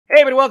Hey,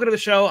 everybody, welcome to the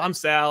show. I'm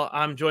Sal.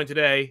 I'm joined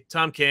today.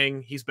 Tom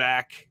King, he's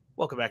back.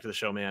 Welcome back to the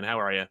show, man. How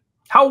are you?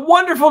 How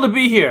wonderful to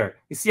be here.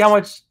 You see how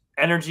much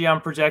energy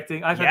I'm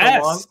projecting? I've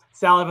had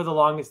the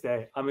longest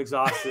day. I'm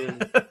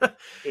exhausted.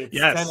 It's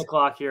 10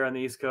 o'clock here on the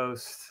East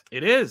Coast.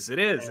 It is.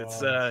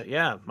 It's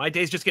yeah. My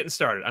day's just getting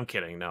started. I'm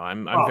kidding. No,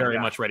 I'm very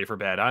much ready for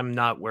bed. I'm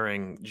not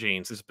wearing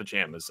jeans. This is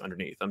pajamas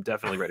underneath. I'm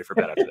definitely ready for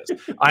bed after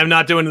this. I'm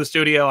not doing the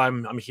studio.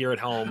 I'm here at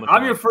home.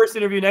 I'm your first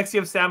interview. Next, you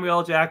have Samuel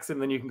L. Jackson.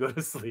 Then you can go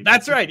to sleep.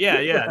 That's right.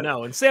 Yeah.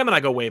 No, and Sam and I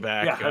go way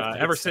back.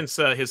 Ever since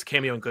his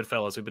cameo in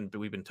Goodfellas,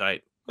 we've been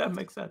tight. That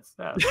makes sense.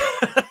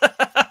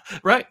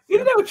 Right. He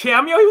didn't have a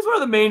cameo. He was one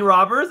of the main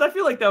robbers. I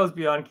feel like that was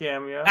beyond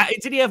cameo.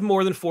 Did he have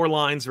more than 4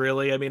 lines,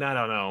 really? I mean, I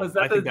don't know.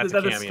 I think that's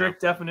a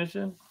strict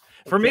definition?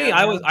 For me,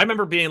 I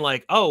remember being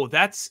like, oh,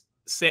 that's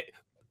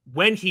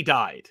when he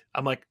died.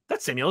 I'm like,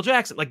 that's Samuel L.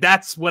 Jackson. Like,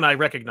 that's when I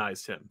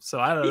recognized him. So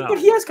I don't know. But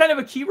he has kind of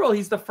a key role.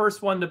 He's the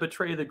first one to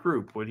betray the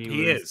group.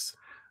 He is.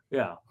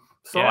 Yeah.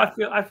 So yeah.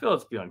 I feel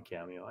it's beyond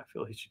cameo. I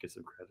feel he should get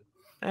some credit.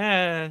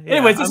 Yeah.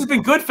 Anyways, this has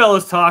been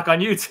Goodfellas talk on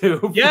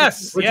YouTube.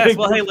 Yes.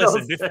 Well, hey,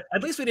 listen.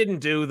 At least we didn't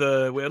do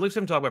at least we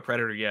haven't talked about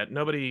Predator yet.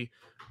 Nobody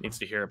needs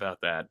to hear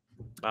about that.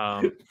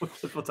 We'll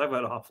talk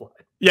about it offline.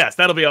 Yes,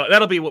 that'll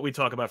be what we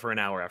talk about for an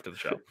hour after the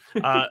show.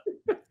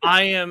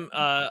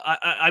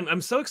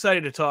 I'm so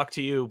excited to talk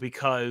to you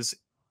because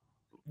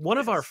one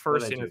of our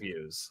first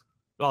interviews.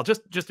 Well,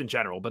 just in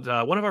general,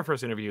 but one of our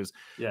first interviews,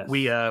 yes,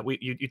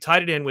 you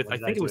tied it in with. I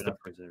think it was the.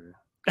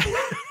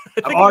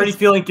 I'm already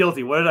feeling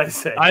guilty. What did I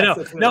say? I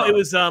know. No, it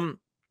was. I don't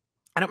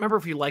remember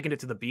if you likened it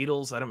to the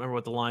Beatles. I don't remember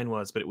what the line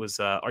was, but it was.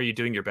 Are you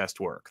doing your best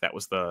work? That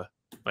was the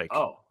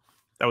Oh,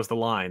 that was the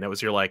line. That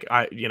was your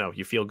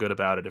you feel good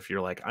about it if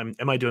you're like,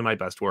 am I doing my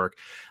best work?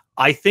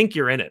 I think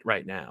you're in it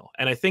right now,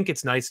 and I think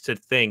it's nice to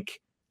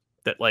think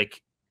that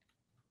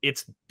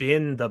it's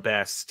been the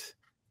best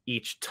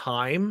each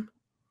time.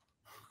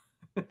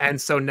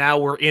 And so now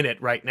we're in it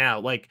right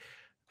now. Like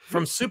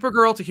from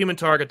Supergirl to Human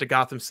Target to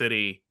Gotham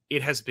City,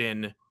 it has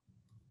been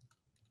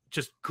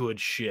just good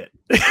shit.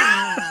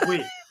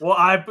 Wait, well,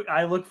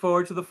 I look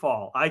forward to the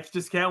fall. I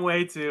just can't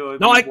wait to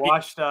be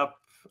washed up.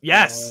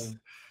 Yes,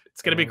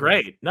 it's gonna be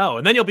great. No,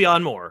 and then you'll be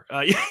on more.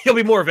 You'll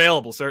be more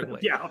available, certainly.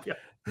 Yeah.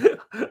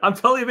 I'm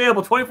totally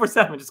available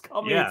 24/7. Just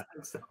call me. Yeah,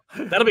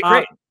 that'll be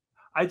great.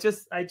 I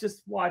just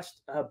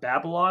watched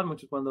Babylon,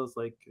 which is one of those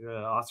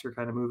Oscar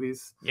kind of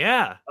movies.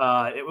 Yeah.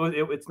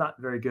 It's not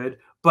very good,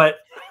 but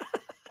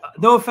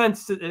no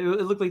offense to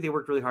it looked like they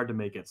worked really hard to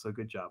make it, so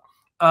good job.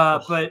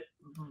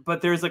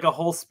 But there's a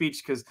whole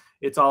speech because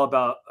it's all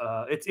about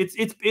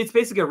it's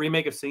basically a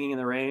remake of Singing in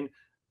the Rain,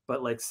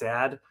 but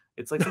sad.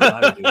 It's like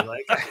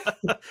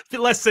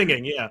less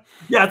singing, yeah.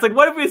 Yeah, it's like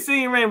what if we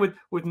sing in rain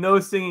with no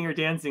singing or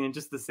dancing and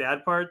just the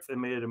sad parts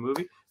and made it a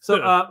movie?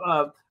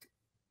 So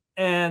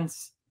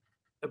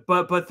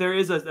but there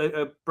is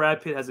a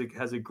Brad Pitt has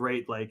a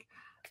great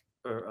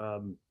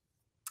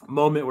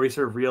moment where he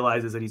sort of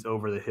realizes that he's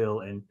over the hill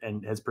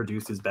and has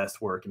produced his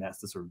best work and has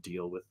to sort of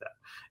deal with that.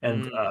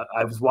 And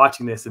I was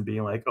watching this and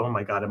being like, oh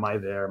my God, am I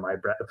there? Am I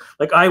Brad?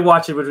 I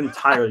watch it with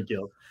entirely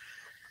guilt.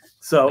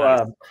 So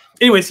nice.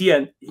 Anyways,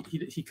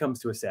 he comes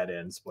to a sad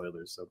end.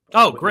 Spoilers.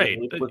 So great.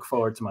 Look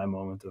forward to my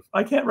moment of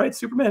I can't write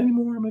Superman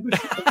anymore. I'm going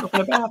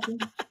to bathroom.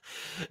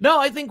 No,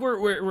 I think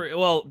we're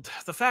well.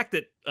 The fact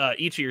that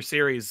each of your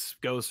series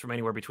goes from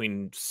anywhere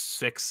between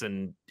 6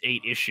 and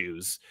 8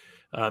 issues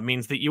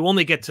means that you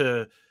only get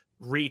to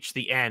reach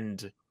the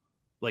end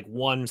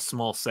one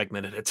small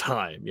segment at a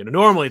time.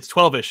 Normally it's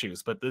 12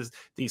 issues, but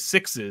these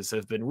 6s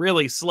have been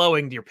really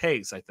slowing your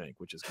pace, I think,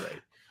 which is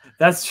great.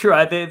 That's true.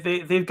 They've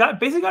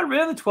basically got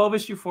rid of the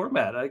 12-issue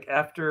format.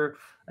 After,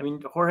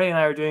 Jorge and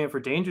I are doing it for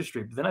Danger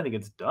Street, but then I think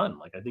it's done.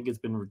 I think it's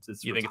been.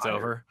 You think it's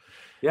over?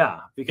 Yeah.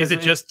 Because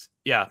it's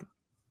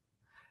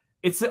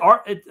the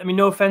art.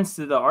 No offense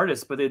to the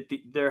artist, but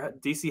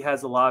DC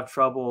has a lot of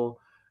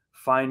trouble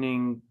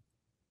finding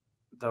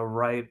the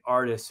right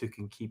artist who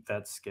can keep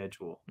that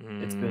schedule.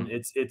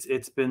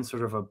 It's been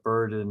sort of a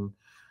burden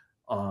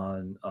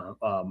on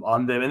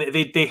them, and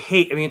they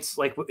hate. It's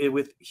like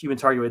with Human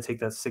Target, would take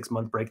that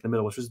 6-month break in the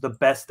middle, which was the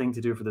best thing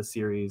to do for the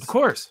series, of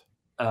course.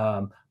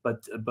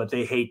 But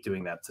they hate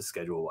doing that to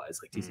schedule wise.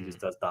 DC just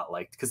does not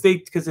like because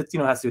it has to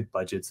do with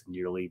budgets and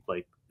yearly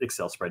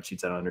Excel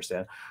spreadsheets. I don't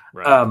understand.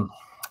 Right.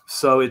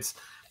 So it's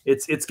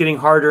getting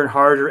harder and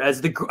harder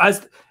as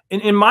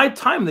in my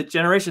time, the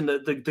generation,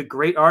 the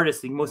great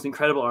artists, the most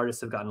incredible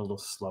artists have gotten a little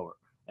slower.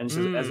 And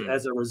so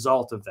as a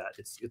result of that,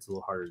 it's a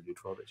little harder to do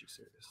 12-issue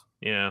series.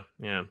 Yeah.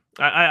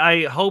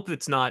 I hope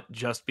it's not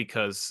just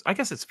because I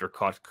guess it's for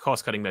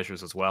cost cutting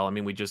measures as well.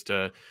 We just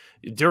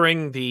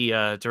during the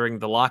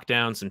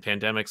lockdowns and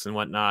pandemics and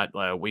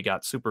whatnot, we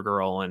got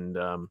Supergirl, and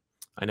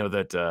I know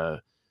that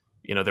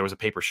there was a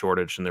paper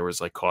shortage and there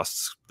was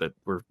costs that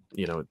were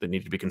that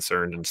needed to be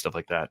concerned and stuff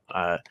like that.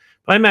 But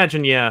I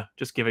imagine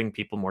just giving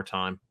people more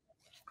time.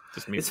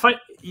 Just me. It's fun.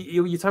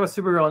 You talk about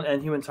Supergirl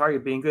and Human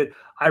Target being good.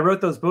 I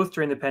wrote those both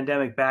during the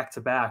pandemic back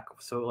to back.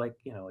 So like,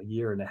 a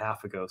year and a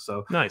half ago.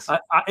 So nice.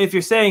 If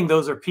you're saying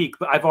those are peak,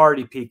 but I've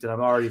already peaked and I'm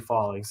already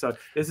falling. So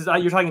this is,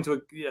 you're talking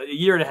to a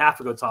year and a half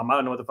ago, Tom. I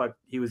don't know what the fuck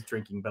he was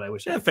drinking, but I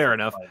wish. Yeah, fair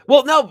enough.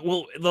 Well,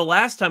 the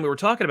last time we were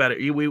talking about it,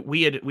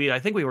 I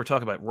think we were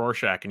talking about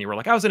Rorschach, and you were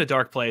like, I was in a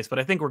dark place, but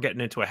I think we're getting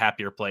into a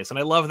happier place. And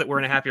I love that we're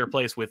in a happier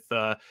place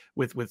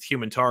with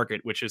Human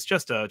Target, which is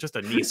just a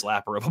knee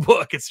slapper of a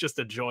book. It's just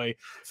a joy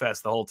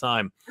fest the whole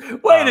time.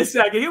 Wait a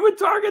second, Human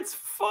Target's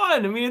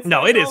fun. I mean, it's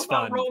it is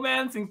fun.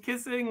 Romance and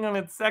kissing, and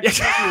it's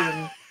sexy.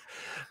 and...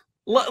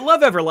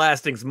 Love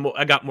Everlasting's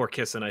I got more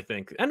kissing, I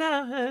think, and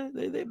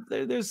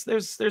there's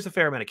a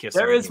fair amount of kissing.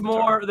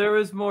 There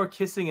is more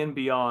kissing and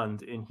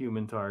beyond in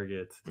Human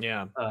Target.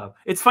 Yeah,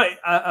 it's funny.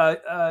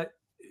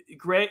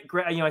 Greg,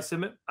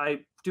 I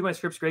do my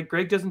scripts.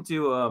 Greg doesn't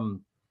do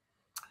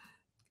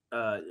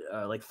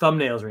like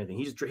thumbnails or anything.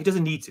 He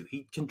doesn't need to.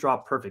 He can draw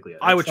perfectly.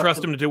 I would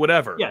trust him to do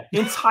whatever. Yeah,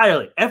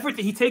 entirely.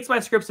 Everything. He takes my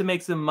scripts and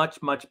makes them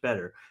much, much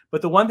better.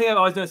 But the one thing I've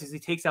always noticed is he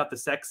takes out the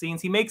sex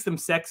scenes. He makes them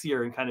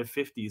sexier in kind of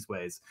 50s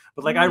ways.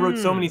 But like I wrote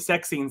so many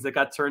sex scenes that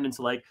got turned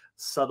into like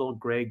subtle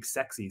Greg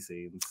sexy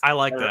scenes. I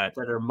like that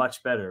are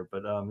much better.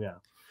 But yeah.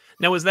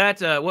 Now, was that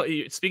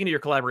speaking of your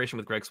collaboration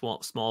with Greg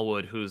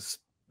Smallwood, who's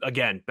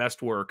again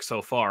best work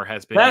so far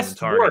has been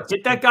best work.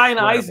 Get that guy an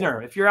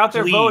Eisner if you're out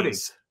there voting.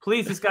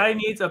 Please, this guy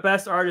needs a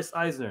Best Artist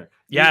Eisner.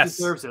 He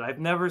deserves it. I've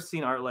never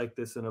seen art like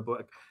this in a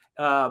book.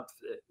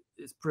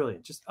 It's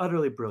brilliant, just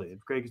utterly brilliant.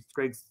 Greg's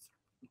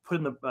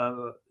putting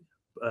the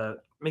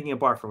making a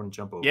bar for one to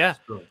jump over. Yeah.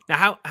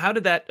 Now, how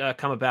did that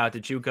come about?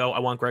 Did you go, I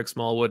want Greg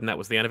Smallwood, and that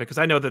was the end of it? Because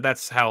I know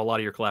that's how a lot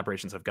of your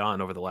collaborations have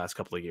gone over the last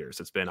couple of years.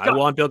 It's been, I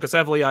want Bill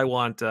Kasevely, I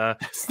want,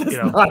 that's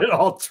not at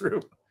all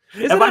true.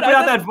 If I put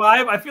out that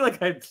vibe, I feel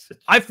like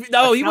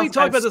we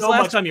talked about this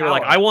last time. You were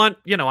like, I want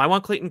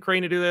Clayton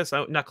Crane to do this.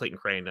 Not Clayton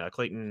Crane.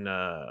 Clayton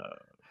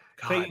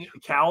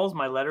Cowles,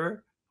 my letterer.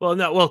 Well,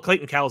 no. Well,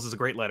 Clayton Cowles is a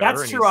great letterer.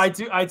 That's true. I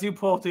do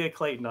pull to get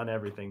Clayton on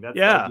everything.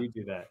 I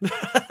do that.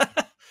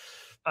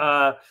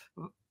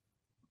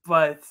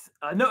 But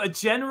no.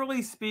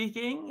 Generally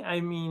speaking,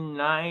 I mean,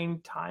 9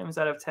 times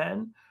out of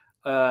 10.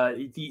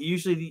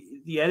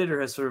 Usually the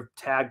editor has sort of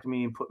tagged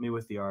me and put me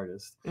with the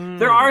artist.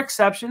 There are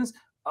exceptions.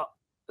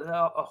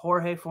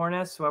 Jorge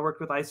Fornes, who I worked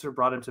with Eisner,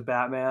 brought him to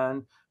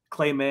Batman.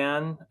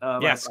 Clayman.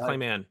 Yes,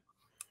 Clayman.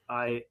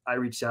 I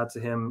reached out to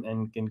him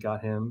and got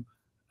him.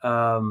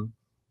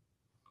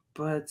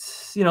 But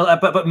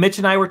Mitch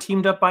and I were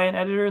teamed up by an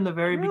editor in the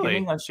very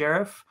beginning on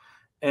Sheriff,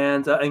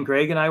 and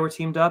Greg and I were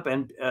teamed up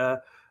and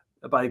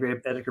by the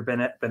great editor Ben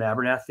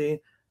Abernathy.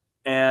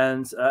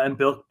 And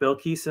Bill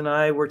Keese and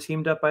I were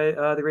teamed up by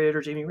the great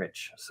editor Jamie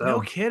Rich. So no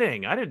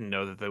kidding, I didn't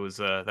know that that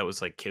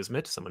was like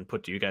kismet. Someone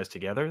put you guys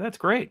together. That's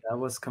great. That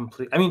was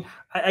complete. I mean,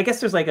 I guess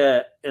there's like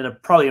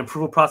probably an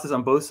approval process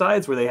on both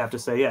sides where they have to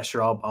say, yeah,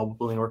 sure, I'll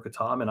willing to work with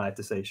Tom, and I have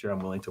to say, sure, I'm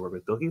willing to work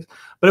with Bill Keese.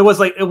 But it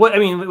was like I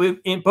mean,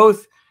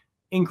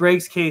 in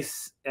Greg's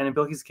case and in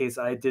Bill Keese's case,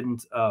 I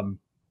didn't. I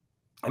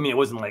mean, it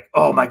wasn't like,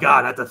 oh my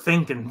God, I have to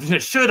think and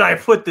should I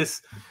put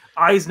this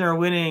Eisner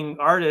winning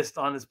artist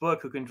on this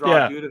book who can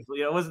draw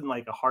beautifully. It wasn't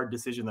like a hard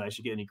decision that I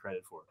should get any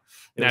credit for.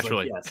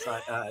 Naturally. Like,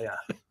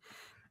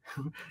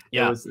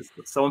 yes.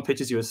 Someone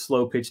pitches you a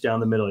slow pitch down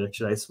the middle. Like,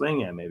 should I swing?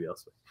 Yeah, maybe I'll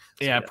swing.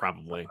 So,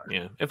 probably.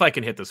 Yeah. If I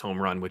can hit this home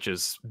run, which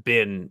has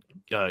been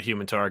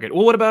Human Target.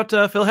 Well, what about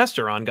Phil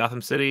Hester on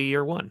Gotham City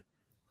Year One?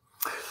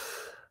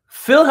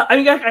 Phil, I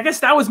mean, I guess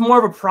that was more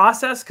of a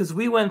process because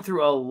we went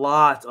through a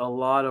lot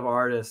of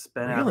artists.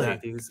 Ben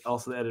Abernathy was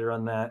also the editor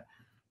on that.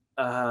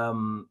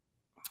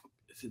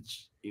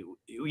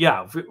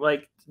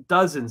 Like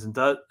dozens and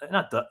but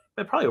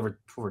probably over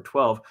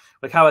 12.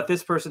 Like, how about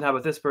this person? How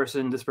about this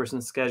person? This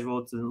person's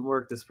schedule didn't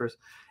work. This person,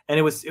 and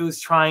it was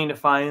trying to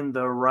find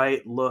the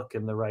right look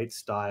and the right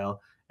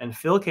style. And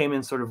Phil came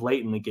in sort of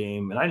late in the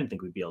game, and I didn't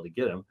think we'd be able to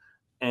get him.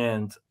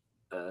 And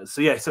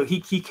so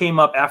he came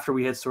up after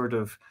we had sort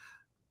of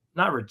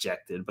not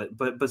rejected,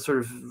 but sort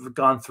of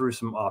gone through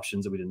some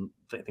options that we didn't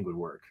think would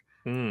work.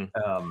 And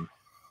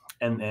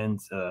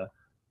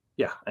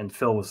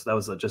Phil was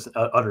just an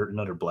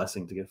utter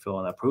blessing to get Phil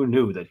on that. Who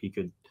knew that he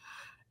could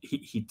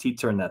he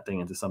turned that thing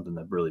into something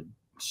that really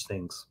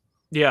stings.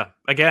 Yeah,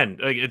 again,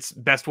 like, it's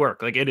best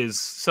work. Like, it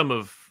is some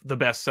of the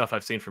best stuff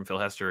I've seen from Phil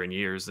Hester in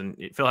years, and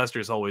Phil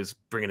Hester is always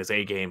bringing his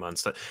A game on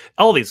stuff.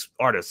 All these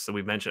artists that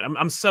we've mentioned,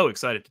 I'm so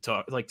excited to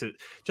talk. Like, to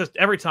just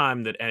every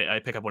time that I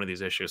pick up one of these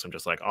issues, I'm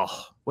just like,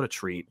 oh, what a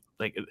treat!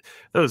 Like,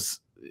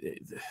 those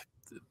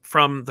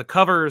from the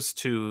covers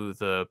to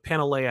the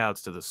panel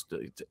layouts to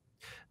the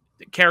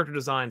character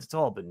designs, it's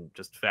all been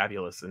just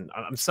fabulous, and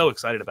I'm so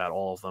excited about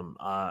all of them.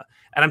 And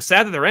I'm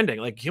sad that they're ending.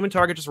 Like, Human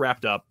Target just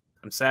wrapped up.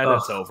 I'm sad that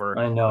it's over.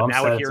 I know.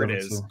 Now here it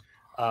is.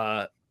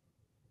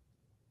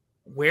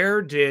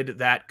 Where did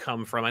that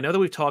come from? I know that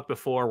we've talked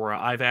before where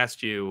I've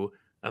asked you,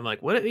 I'm like,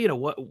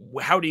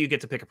 how do you get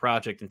to pick a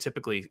project? And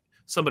typically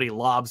somebody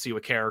lobs you a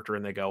character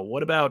and they go,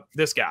 what about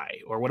this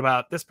guy? Or what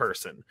about this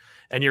person?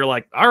 And you're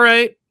like, all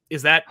right.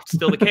 Is that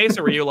still the case,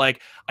 or were you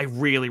like, I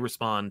really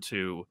respond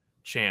to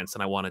Chance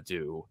and I want to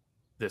do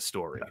this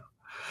story?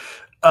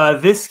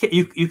 This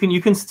you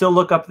can still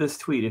look up this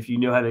tweet if you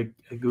know how to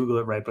Google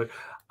it right. But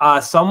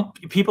some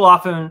people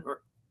often,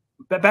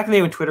 back in the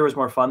day when Twitter was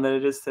more fun than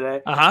it is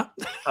today. Yeah,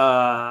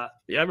 I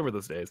remember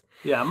those days.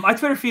 Yeah, my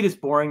Twitter feed is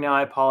boring now.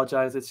 I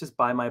apologize. It's just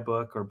buy my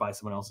book or buy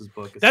someone else's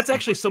book. That's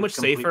actually so much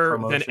safer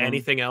than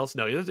anything else.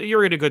 No,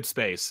 you're in a good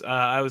space.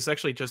 I was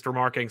actually just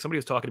remarking, somebody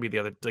was talking to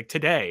me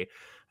today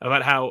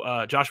about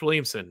how Josh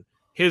Williamson,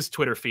 his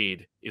Twitter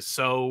feed is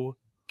so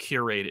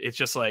curated. It's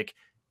just like,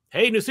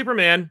 hey, new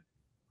Superman,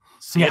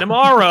 see you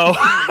tomorrow.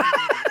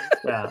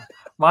 Yeah.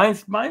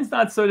 Mine's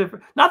not so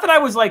different. Not that I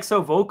was like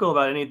so vocal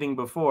about anything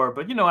before,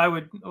 but I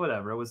would,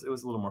 whatever. It was a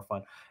little more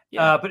fun.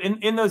 Yeah. But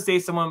in those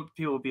days,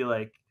 people would be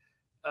like,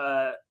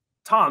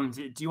 Tom,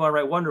 do you want to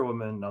write Wonder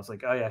Woman? And I was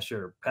like, oh yeah,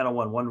 sure. Panel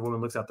 1, Wonder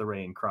Woman looks out the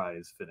rain,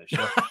 cries, finish.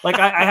 Like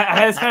I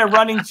had this kind of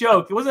running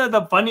joke. It wasn't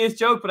the funniest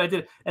joke, but I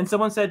did. And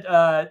someone said,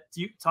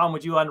 Tom,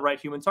 would you want to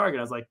write Human Target?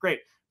 I was like, great.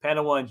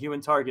 Panel 1,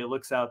 Human Target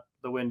looks out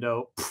the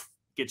window,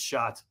 gets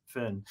shot,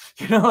 Finn.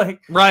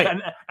 Right.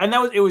 And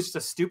it was just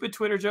a stupid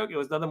Twitter joke. It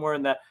was nothing more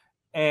than that.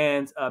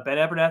 And Ben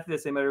Abernathy, the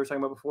same guy we were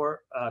talking about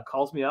before,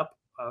 calls me up.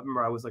 I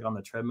remember I was like on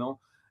the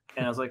treadmill.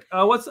 And I was like,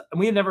 oh, and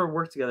we had never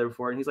worked together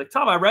before. And he's like,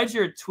 Tom, I read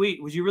your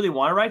tweet. Would you really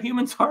want to write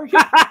Human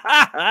Target?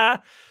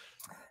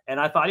 And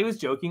I thought he was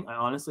joking. I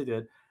honestly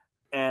did.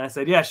 And I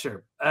said, yeah,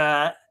 sure.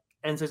 And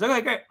so he's like,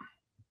 okay, great.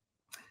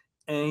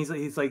 And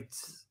he's like,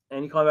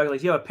 and he called me back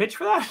like, you have a pitch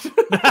for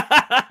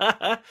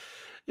that?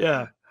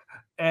 Yeah.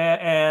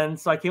 And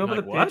so I came up with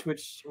a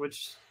pitch,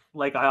 which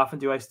like I often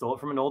do. I stole it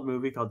from an old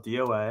movie called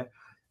DOA,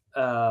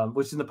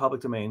 which is in the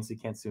public domain, so you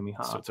can't sue me.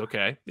 So it's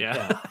okay.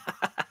 Yeah.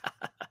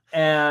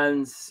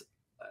 And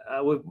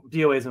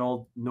DOA is an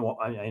old noir.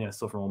 I know it's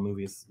still from old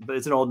movies, but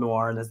it's an old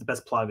noir, and that's the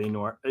best plot of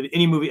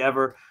any movie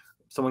ever.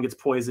 Someone gets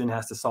poisoned,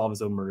 has to solve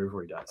his own murder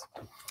before he dies.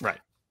 Right.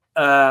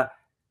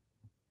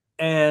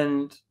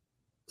 And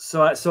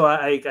so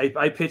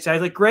I pitched. I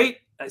was like, great.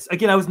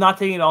 Again, I was not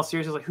taking it all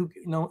serious. I was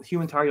like,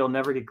 Human Target will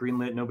never get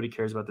greenlit. Nobody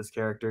cares about this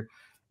character.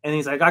 And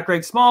he's like, I got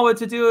Greg Smallwood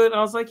to do it. And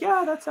I was like,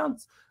 yeah, that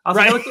sounds.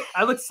 I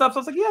looked stuff. So I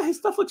was like, yeah, his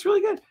stuff looks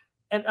really good.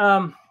 And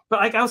but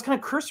like I was kind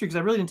of cursory because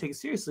I really didn't take it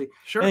seriously.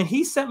 Sure. And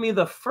he sent me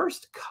the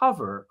first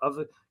cover of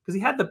it because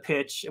he had the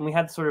pitch, and we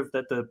had sort of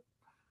it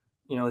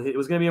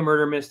was going to be a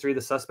murder mystery,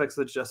 the suspects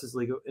of the Justice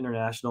League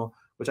International,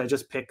 which I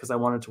just picked because I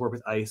wanted to work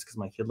with Ice because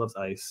my kid loves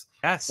Ice.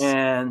 Yes.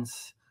 And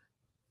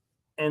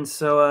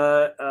so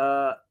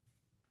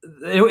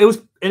it was,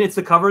 and it's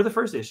the cover of the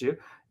first issue,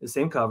 the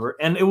same cover,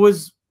 and it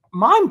was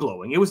mind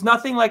blowing. It was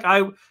nothing like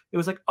it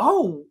was like,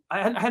 oh, I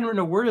hadn't written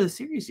a word of the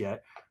series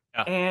yet.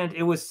 Yeah. And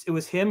it was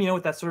him,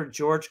 with that sort of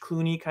George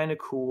Clooney kind of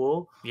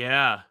cool.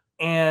 Yeah.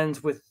 And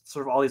with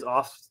sort of all these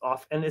off.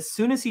 And as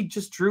soon as he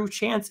just drew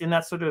Chance in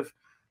that sort of,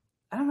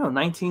 I don't know,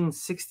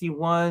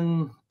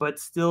 1961, but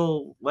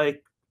still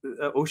like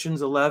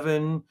Ocean's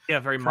 11.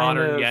 Yeah, very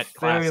modern yet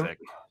classic.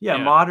 Yeah,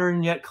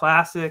 modern yet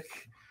classic.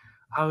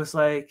 I was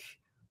like,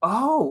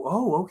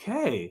 oh,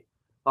 okay.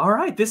 All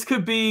right. This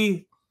could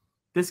be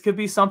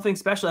something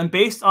special. And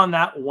based on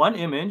that one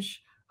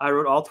image, I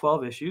wrote all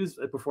 12 issues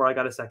before I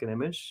got a second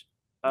image.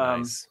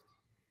 Nice.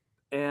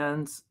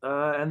 And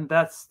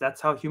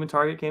that's how Human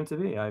Target came to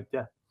be.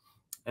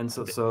 And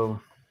so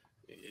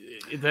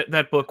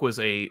that book was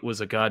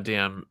a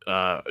goddamn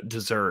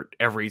dessert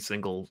every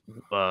single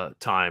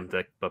time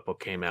that book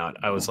came out.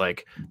 I was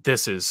like,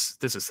 this is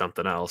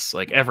something else.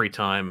 Like every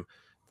time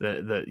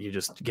that you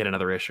just get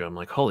another issue, I'm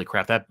like, holy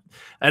crap, that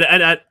and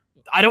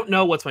I don't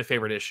know what's my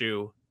favorite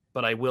issue,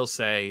 but I will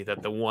say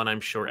that the one I'm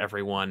sure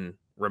everyone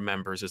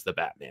remembers is the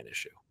Batman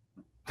issue.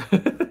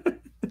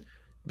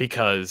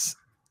 because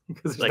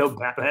there's no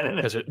Batman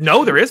in it.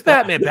 No, there is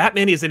Batman.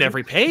 Batman is in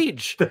every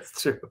page.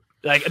 That's true.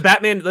 Like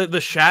Batman,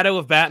 the shadow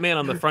of Batman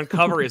on the front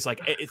cover is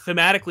like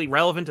thematically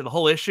relevant to the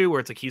whole issue,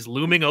 where it's like he's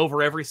looming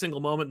over every single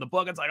moment in the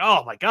book. It's like,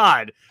 oh my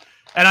God.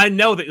 And I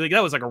know that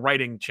that was like a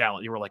writing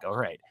challenge. You were like, all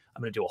right,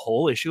 I'm going to do a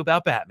whole issue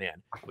about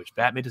Batman, which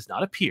Batman does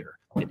not appear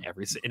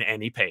in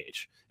any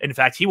page. In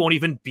fact, he won't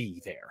even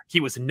be there. He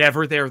was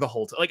never there the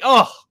whole time. Like,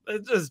 oh,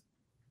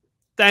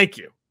 thank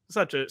you.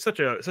 Such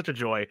a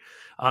joy.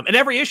 And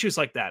every issue is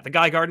like that. The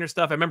Guy Gardner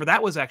stuff, I remember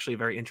that was actually a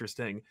very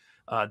interesting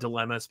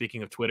dilemma.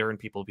 Speaking of Twitter and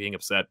people being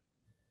upset,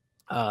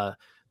 the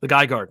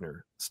Guy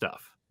Gardner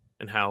stuff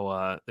and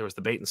how there was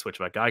the bait and switch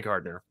about Guy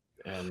Gardner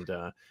and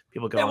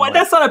people going, like,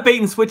 that's not a bait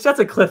and switch. That's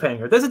a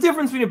cliffhanger. There's a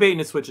difference between a bait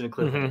and a switch and a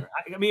cliffhanger.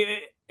 I mean,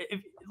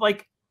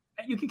 like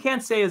you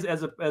can't say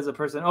as a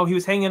person, oh, he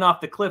was hanging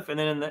off the cliff, and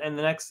then in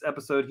the next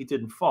episode he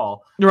didn't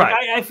fall. Right.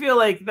 Like, I feel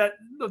like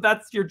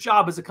that's your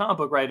job as a comic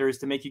book writer, is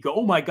to make you go,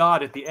 oh my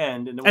God, at the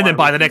end, and then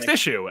buy the next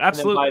issue.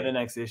 Absolutely, buy the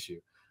next issue.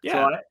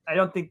 Yeah. So I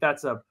don't think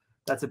that's a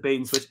bait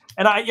and switch.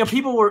 And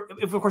people were,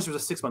 of course, there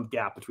was a 6-month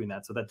gap between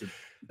that, so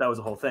that was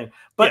a whole thing.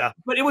 But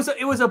it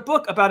was a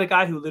book about a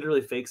guy who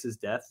literally fakes his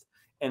death,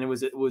 and it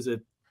was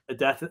a a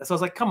death. So I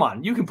was like, come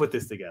on, you can put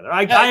this together.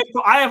 I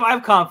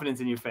have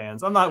confidence in you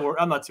fans. I'm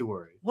not too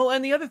worried. Well,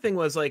 and the other thing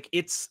was like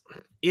it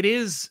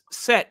is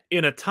set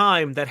in a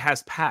time that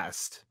has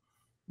passed.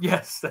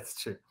 Yes,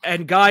 that's true.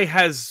 And Guy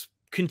has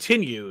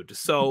continued,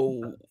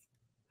 so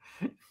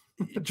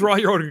draw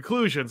your own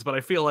conclusions, but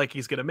I feel like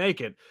he's going to make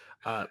it.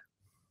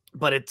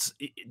 But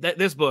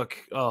this book,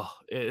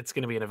 it's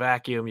going to be in a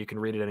vacuum. You can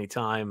read it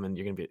anytime, and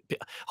you're going to be,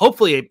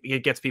 hopefully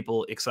it gets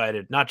people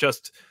excited, not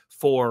just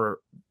for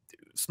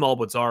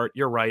Smallwood's art,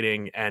 your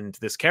writing, and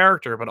this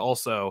character, but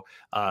also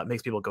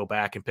makes people go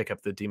back and pick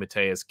up the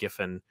DeMatteis,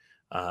 Giffen,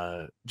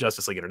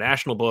 Justice League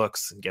International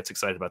books and gets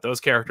excited about those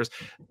characters.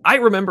 I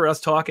remember us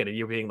talking and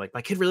you being like,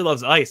 my kid really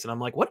loves Ice. And I'm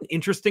like, what an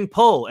interesting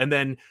pull. And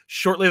then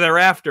shortly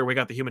thereafter, we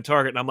got the Human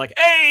Target and I'm like,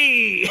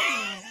 hey,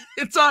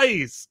 it's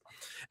Ice.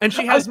 And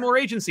she has more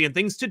agency and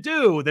things to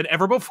do than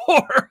ever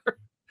before.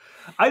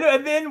 I know.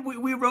 And then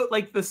we wrote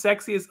like the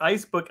sexiest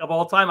Ice book of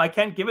all time. I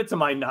can't give it to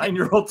my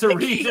 9-year-old to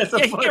read. As a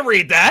book. You can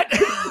read that.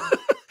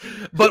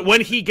 But when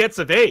he gets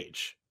of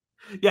age.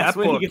 Yes,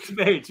 when he gets of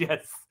age,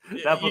 yes.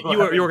 You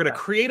were going to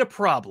create a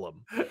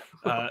problem.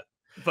 But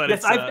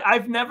yes,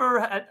 I've never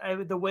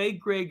had the way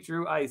Greg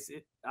drew Ice.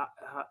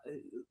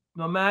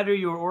 No matter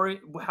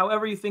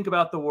however you think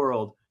about the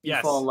world, you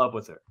fall in love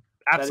with her.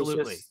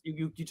 Absolutely,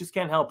 you just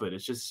can't help it.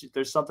 It's just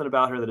there's something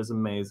about her that is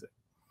amazing.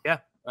 Yeah,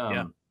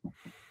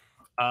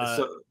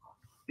 So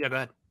yeah, go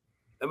ahead.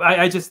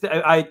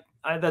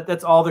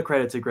 That's all the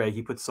credit to Greg.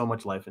 He put so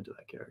much life into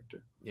that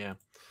character. Yeah,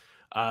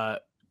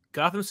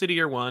 Gotham City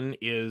Year One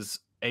is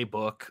a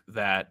book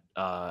that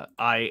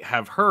I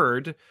have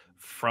heard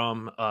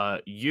from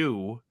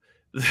you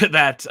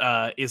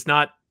that is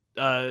not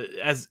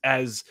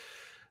as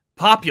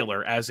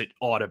popular as it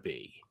ought to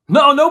be.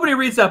 No, nobody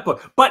reads that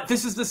book. But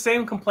this is the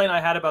same complaint I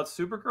had about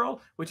Supergirl,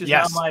 which is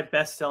now my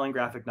best-selling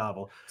graphic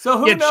novel. So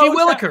who knows? She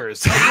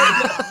Willikers.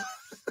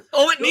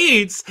 All it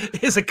needs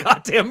is a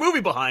goddamn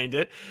movie behind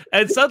it,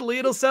 and suddenly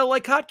it'll sell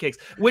like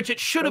hotcakes, which it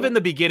should have in the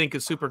beginning,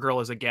 because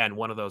Supergirl is, again,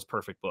 one of those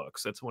perfect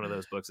books. It's one of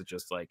those books that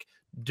just, like,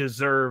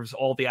 deserves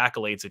all the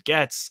accolades it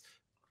gets.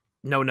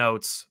 No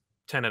notes,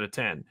 10 out of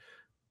 10.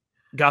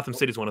 Gotham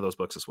City is one of those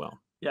books as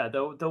well. Yeah,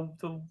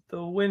 the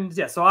wins.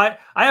 Yeah, so I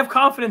have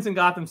confidence in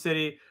Gotham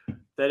City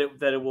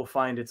that it will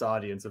find its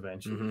audience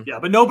eventually. Mm-hmm. Yeah,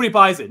 but nobody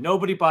buys it.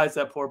 Nobody buys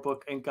that poor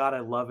book, and God, I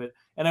love it.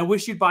 And I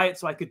wish you'd buy it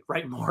so I could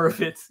write more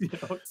of it. You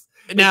know,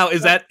 now,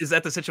 is that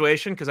the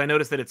situation? Because I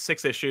noticed that it's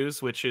 6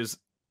 issues, which is,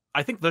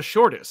 I think, the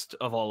shortest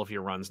of all of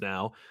your runs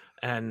now.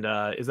 And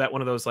is that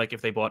one of those, like,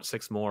 if they bought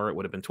 6 more, it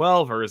would have been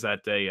 12, or is that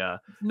a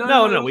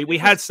no? We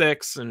had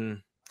 6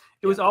 and.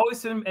 It was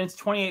always, and it's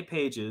 28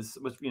 pages,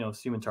 which, you know,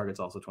 Human Target's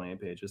also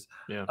 28 pages.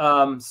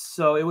 Yeah.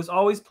 So it was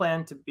always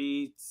planned to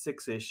be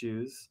 6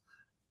 issues.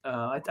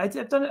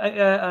 I've done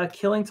a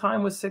Killing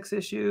Time with 6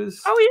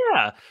 issues. Oh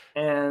yeah.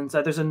 And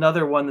there's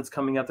another one that's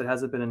coming up that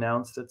hasn't been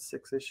announced. It's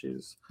 6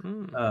 issues.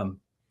 So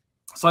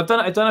I've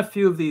done a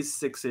few of these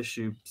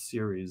 6-issue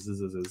series.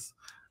 Mitch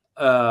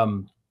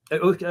and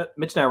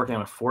I are working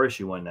on a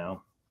 4-issue one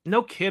now.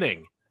 No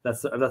kidding.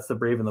 That's the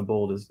Brave and the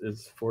Bold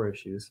is 4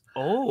 issues.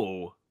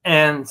 Oh.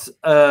 And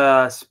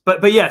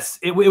but yes,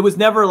 it was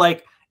never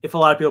like, if a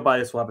lot of people buy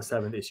this, we'll have a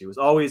 7th issue. It was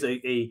always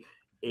a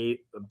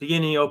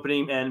beginning,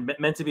 opening, and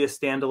meant to be a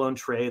standalone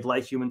trade,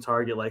 like Human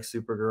Target, like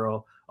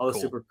Supergirl. Although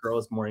Supergirl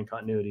is more in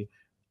continuity,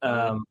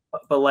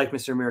 but like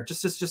Mr. Mirror,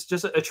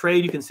 just a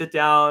trade you can sit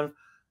down,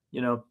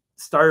 you know,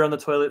 start it on the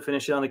toilet,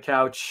 finish it on the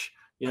couch.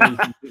 You know,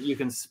 you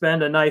can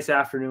spend a nice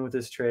afternoon with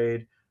this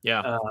trade.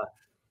 Yeah.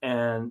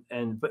 But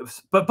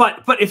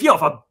if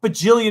a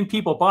bajillion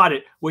people bought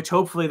it, which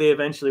hopefully they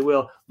eventually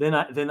will, then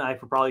I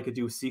probably could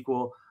do a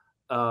sequel,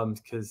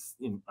 because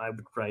I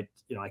could write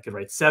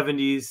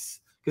 70s,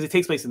 because it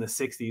takes place in the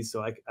 60s,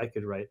 so I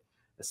could write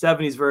a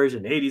 70s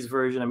version, 80s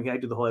version. I mean, I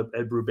could do the whole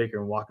Ed Brubaker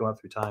and walk him up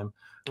through time.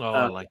 Oh,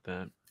 I like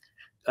that.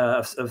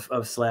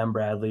 Of Slam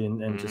Bradley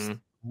and just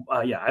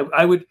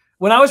I would,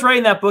 when I was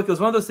writing that book, it was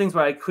one of those things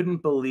where I couldn't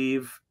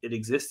believe it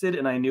existed,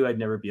 and I knew I'd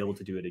never be able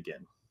to do it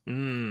again.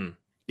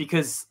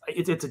 Because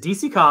it's a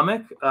DC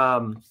comic,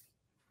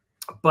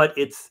 but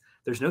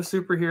there's no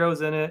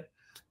superheroes in it.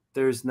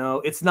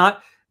 It's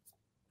not.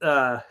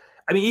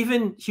 I mean,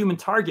 even Human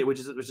Target, which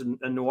is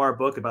a noir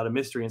book about a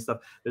mystery and stuff,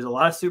 there's a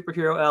lot of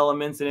superhero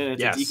elements in it.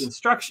 It's a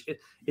deconstruction.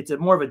 It's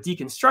more of a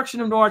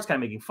deconstruction of noir. It's kind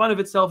of making fun of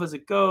itself as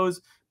it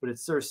goes, but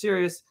it's sort of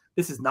serious.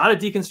 This is not a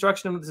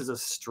deconstruction. This is a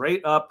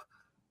straight up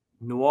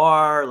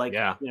noir,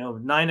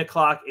 9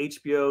 o'clock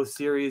HBO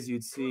series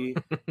you'd see.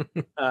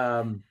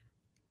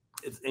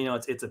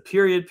 It's a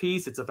period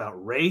piece. It's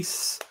about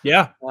race.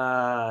 Yeah.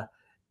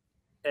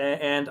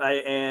 And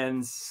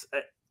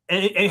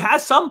it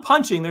has some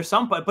punching. There's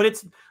some, but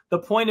it's the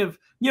point of,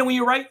 when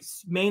you write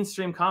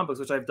mainstream comic books,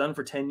 which I've done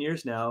for 10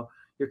 years now,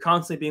 you're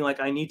constantly being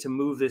like, I need to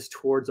move this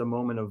towards a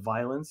moment of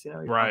violence.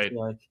 You're right.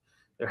 Like,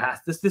 there has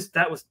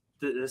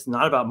this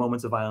not about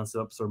moments of violence,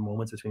 or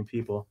moments between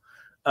people.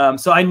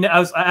 So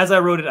as I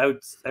wrote it,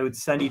 I would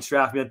send each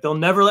draft. They'll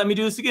never let me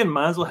do this again.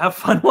 Might as well have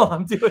fun while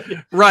I'm doing it.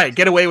 Right,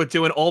 get away with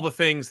doing all the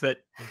things that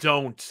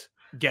don't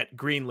get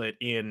greenlit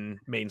in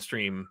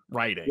mainstream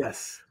writing.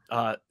 Yes.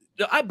 But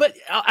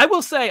I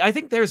will say, I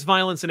think there's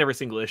violence in every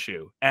single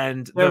issue,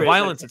 and the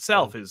violence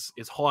itself is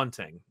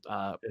haunting.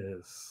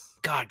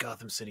 God,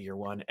 Gotham City Year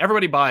One.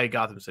 Everybody buy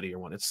Gotham City Year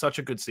One. It's such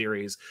a good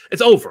series.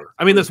 It's over.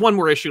 I mean, there's one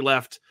more issue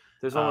left.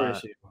 There's one more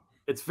issue.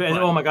 It's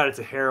oh my God, it's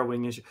a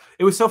harrowing issue.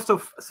 It was so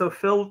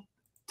Phil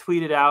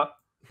tweeted out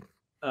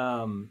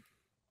the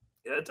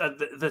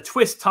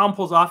twist Tom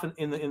pulls off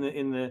in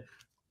the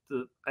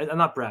I'm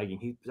not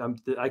bragging.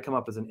 I come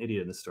up as an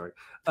idiot in this story.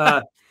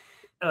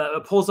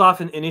 Pulls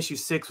off in issue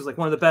 6 was like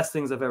one of the best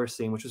things I've ever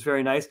seen, which was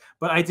very nice.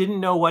 But I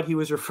didn't know what he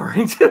was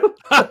referring to.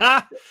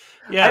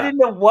 Yeah, I didn't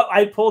know what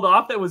I pulled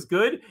off that was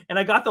good, and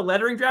I got the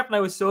lettering draft, and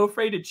I was so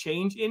afraid to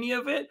change any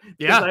of it.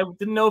 Yeah, I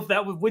didn't know if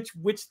that was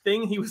which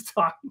thing he was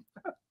talking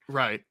about.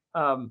 Right.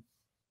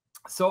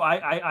 So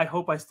I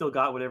hope I still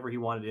got whatever he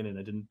wanted in it.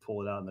 I didn't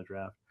pull it out in the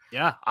draft.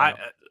 Yeah,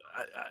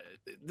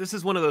 this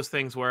is one of those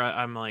things where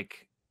I'm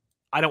like,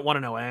 I don't want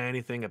to know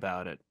anything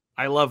about it.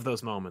 I love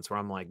those moments where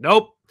I'm like,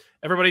 nope,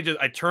 everybody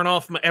I turn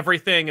off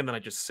everything and then I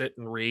just sit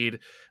and read.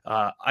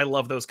 I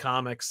love those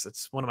comics.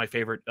 It's one of my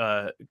favorite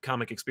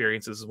comic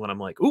experiences is when I'm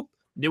like, oop,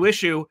 new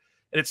issue.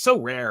 And it's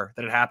so rare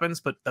that it happens,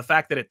 but the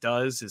fact that it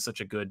does is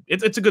such a good,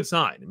 it's a good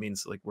sign. It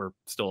means like we're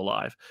still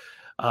alive.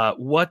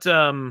 Well,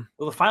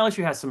 the final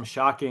issue has some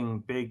shocking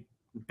big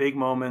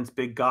moments,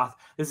 big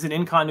this is an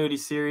in-continuity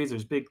series.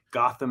 There's big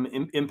Gotham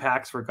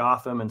impacts for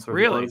Gotham and sort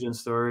of the origin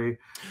story.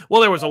 Well,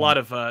 there was a lot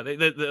of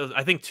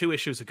I think 2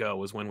 issues ago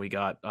was when we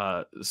got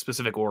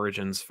specific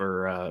origins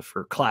for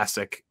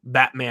classic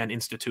Batman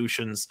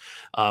institutions.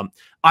 I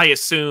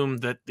assume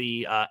that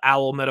the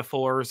owl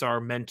metaphors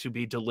are meant to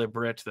be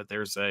deliberate, that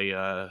there's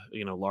a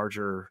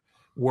larger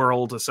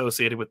world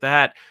associated with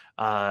that.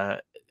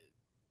 God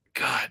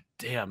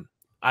damn.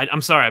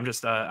 I'm sorry. I'm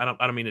just I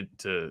don't mean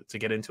to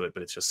get into it,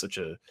 but it's just such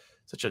a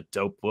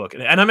dope book.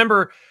 And I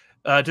remember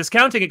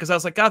discounting it because I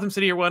was like, Gotham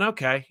City Year One,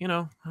 okay, like,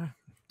 I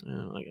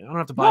don't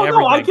have to buy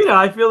everything. No, I get it.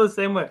 I feel the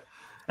same way.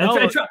 And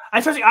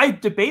I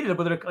debated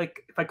whether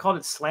like if I called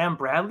it Slam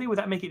Bradley, would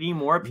that make it any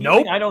more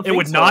appealing? Nope, I don't think it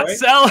would so, not right?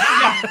 sell.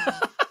 Yeah.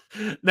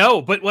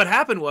 No, but what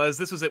happened was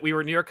we were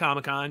at New York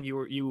Comic Con.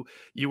 You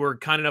were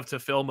kind enough to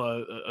film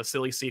a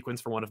silly sequence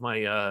for one of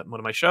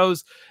my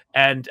shows,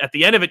 and at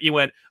the end of it, you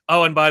went,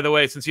 "Oh, and by the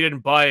way, since you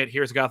didn't buy it,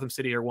 here's Gotham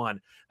City Year One."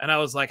 And I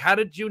was like, "How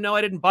did you know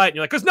I didn't buy it?" And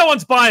you're like, "Because no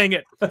one's buying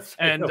it."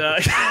 And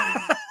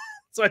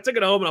so I took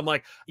it home, and I'm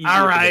like,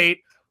 "All right,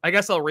 I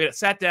guess I'll read it."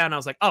 Sat down, and I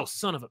was like, "Oh,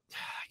 son of a."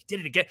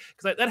 Did it again,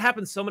 because that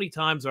happens so many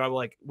times where I'm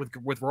like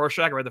with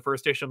Rorschach. I read the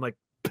first issue, I'm like,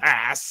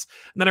 pass,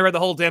 and then I read the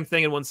whole damn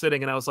thing in one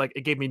sitting, and I was like,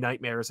 it gave me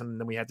nightmares. And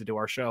then we had to do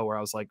our show where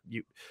I was like,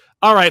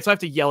 all right, so I have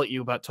to yell at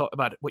you about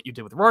what you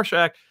did with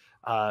Rorschach.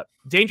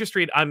 Danger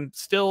Street, I'm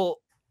still,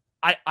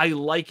 I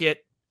like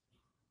it.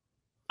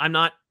 I'm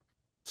not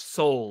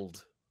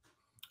sold.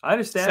 I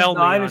understand.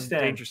 I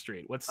understand. Danger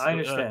Street. I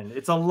understand.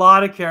 It's a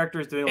lot of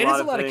characters doing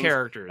a lot of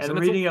characters, and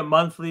reading it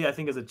monthly, I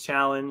think, is a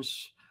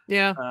challenge.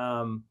 Yeah.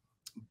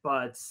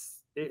 But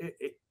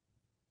it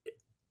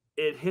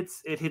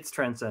hits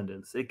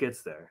transcendence. It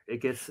gets there.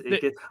 It gets.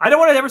 I don't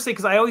want to ever say,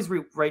 because I always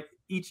write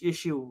each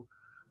issue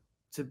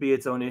to be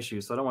its own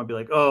issue, so I don't want to be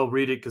like, oh,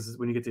 read it because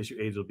when you get to issue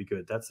 8, it'll be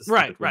good. That's a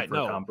right.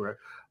 No,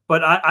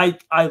 but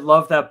I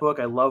love that book.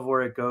 I love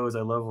where it goes.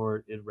 I love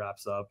where it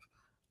wraps up,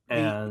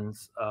 and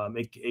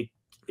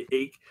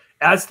it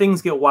as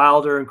things get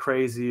wilder and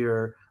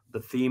crazier,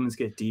 the themes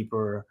get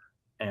deeper,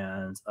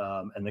 and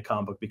the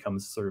comic book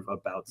becomes sort of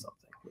about something.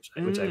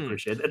 Which I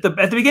appreciate. At the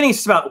beginning, it's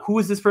just about who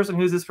is this person,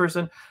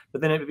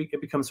 but then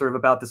it becomes sort of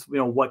about this,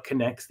 what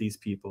connects these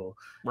people,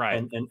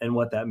 right? And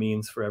what that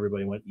means for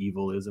everybody, what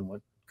evil is and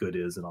what good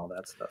is, and all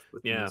that stuff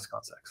within this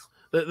context.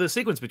 The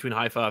sequence between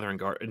Highfather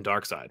and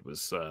Darkseid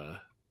was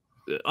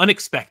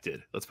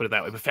unexpected. Let's put it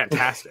that way, but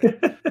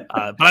fantastic. But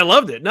I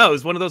loved it. No, it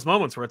was one of those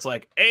moments where it's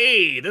like,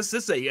 hey, this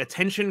is a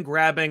attention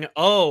grabbing.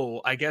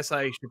 Oh, I guess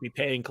I should be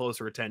paying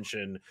closer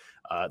attention.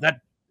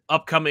 That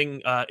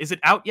upcoming, is it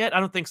out yet? I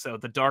don't think so.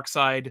 The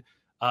Darkseid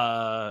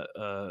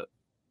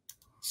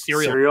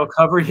serial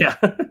cover, yeah.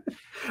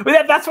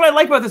 But that's what I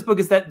like about this book,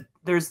 is that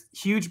there's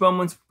huge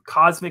moments,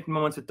 cosmic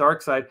moments with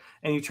Darkseid,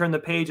 and you turn the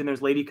page and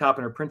there's Lady Cop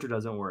and her printer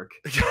doesn't work.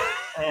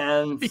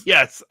 And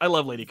yes, I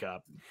love Lady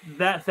Cop.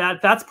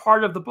 That's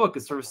part of the book,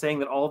 is sort of saying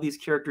that all these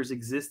characters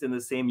exist in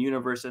the same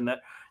universe, and that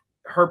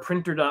her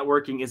printer not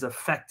working is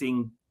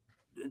affecting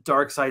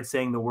Darkseid,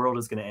 saying the world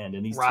is going to end,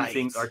 and these two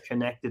things are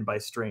connected by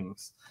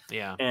strings.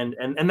 Yeah,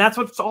 and that's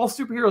what all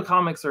superhero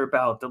comics are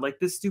about. That like,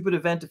 this stupid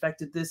event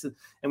affected this,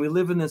 and we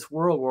live in this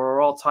world where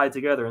we're all tied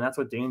together, and that's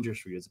what Danger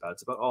Street is about.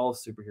 It's about all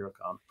superhero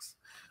comics.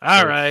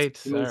 All right.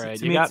 To me,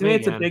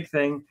 it's a big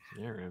thing.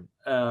 Yeah,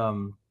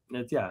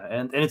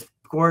 and it's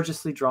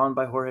gorgeously drawn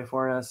by Jorge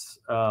Fornes.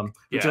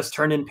 We just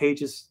turned in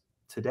pages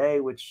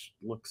today, which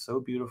looks so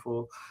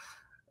beautiful.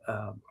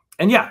 I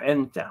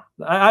don't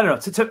know.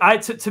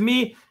 To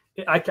me,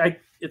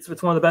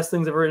 it's one of the best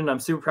things I've written. I'm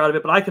super proud of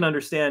it, but I can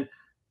understand.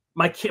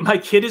 My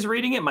kid is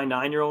reading it. My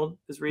 9-year-old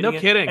is reading it. No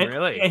kidding,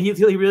 really? And he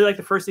really liked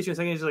the first issue and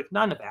second issue. He's like,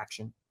 not enough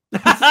action.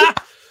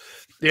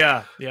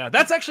 Yeah, yeah,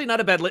 that's actually not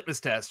a bad litmus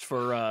test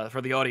for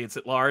the audience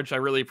at large. I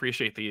really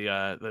appreciate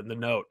the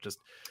note. Just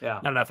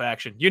not enough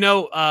action. You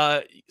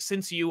know,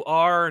 since you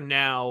are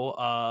now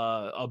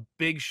a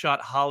big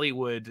shot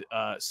Hollywood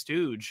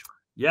stooge.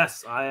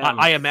 Yes, I am.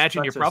 I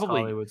imagine you're such a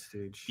probably Hollywood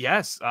stooge.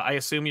 Yes, I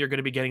assume you're going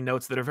to be getting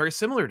notes that are very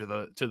similar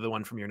to the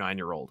one from your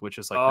 9-year-old, which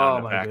is like not Oh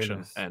enough my action.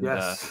 goodness. And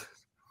Yes.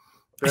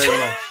 Very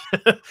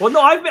much. Well,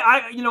 no,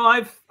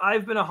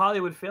 I've been a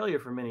Hollywood failure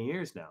for many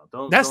years now.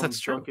 That's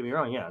true. Don't get me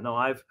wrong. Yeah, no,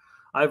 I've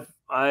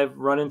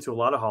run into a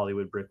lot of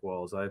Hollywood brick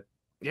walls.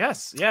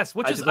 Yes,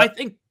 which I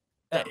think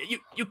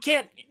you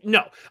can't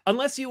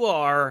unless you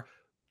are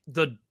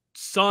the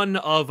son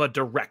of a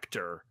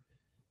director.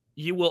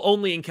 You will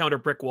only encounter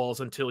brick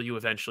walls until you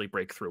eventually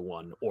break through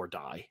one or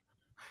die.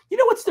 You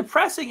know what's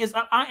depressing is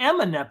I am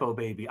a Nepo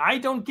baby. I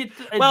don't get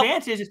the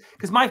advantages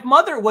because my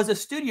mother was a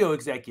studio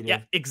executive.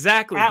 Yeah,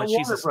 exactly. At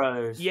Warner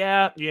Brothers.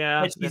 Yeah.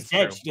 But she's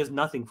dead. True. She does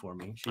nothing for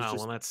me. She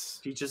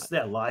just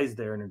lies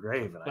there in her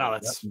grave. And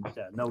that's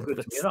no good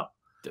to me at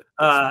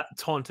all.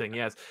 It's haunting,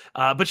 yes.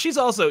 But she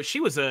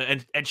was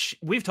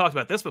we've talked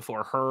about this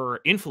before. Her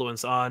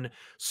influence on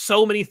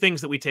so many things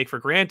that we take for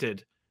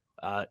granted.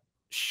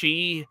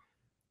 She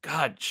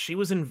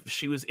was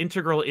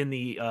integral in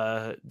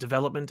the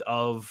development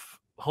of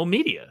home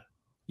media.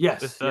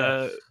 Yes, with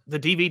the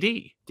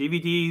DVD,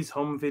 DVDs,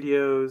 home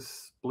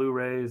videos,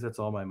 Blu-rays. That's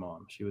all my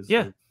mom. She was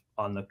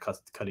on the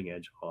cutting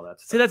edge of all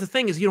that stuff. See, that's the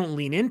thing is you don't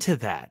lean into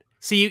that.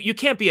 See, you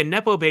can't be a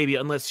Nepo baby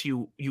unless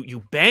you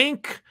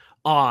bank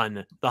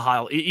on the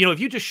high. You know, if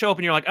you just show up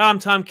and you're like, oh, I'm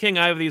Tom King,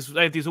 I have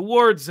these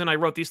awards and I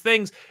wrote these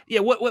things.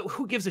 Yeah,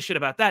 who gives a shit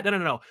about that?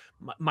 No.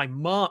 My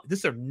mom, this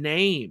is her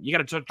name. You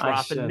got to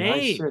drop a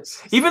name.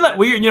 Even that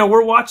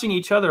we're watching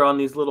each other on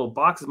these little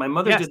boxes. My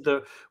mother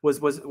was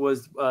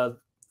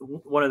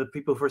one of the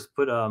people who first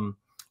put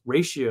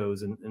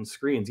ratios and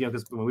screens. You know,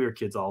 because when we were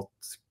kids, all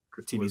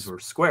TVs were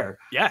square.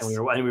 Yes, and we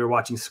were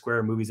watching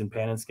square movies in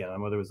pan and scan. My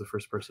mother was the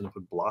first person to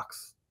put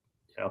blocks.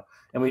 You know,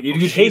 and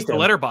she's the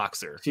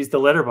letterboxer. She's the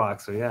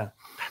letterboxer. Yeah,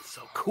 that's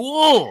so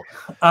cool.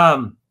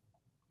 But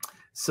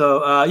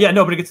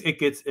it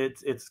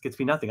gets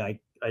me nothing. I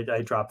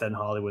dropped that in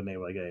Hollywood, and they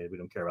were like, "Hey, we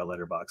don't care about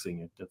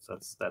letterboxing."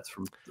 That's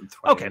from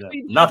okay.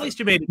 Nothing. At least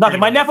you made it nothing.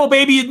 My Nepo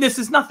baby, this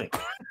is nothing.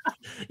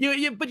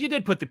 But you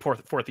did put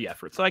forth the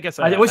effort, so I guess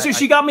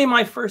she got me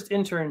my first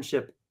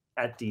internship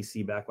at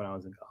DC back when I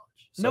was in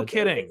college. So no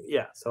kidding.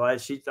 Yeah, so I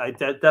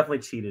definitely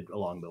cheated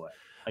along the way.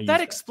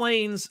 That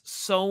explains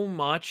so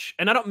much,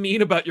 and I don't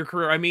mean about your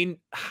career. I mean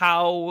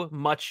how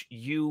much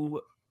you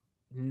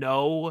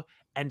know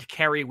and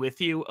carry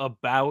with you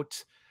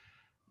about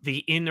the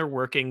inner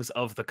workings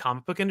of the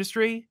comic book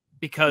industry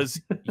because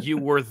you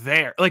were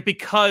there, like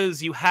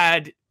because you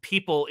had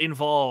people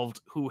involved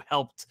who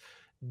helped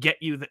get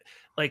you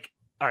all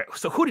right.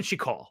 So who did she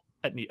call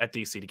at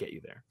DC to get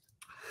you there?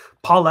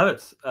 Paul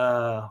Levitz,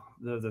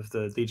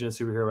 the Legion of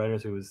Superhero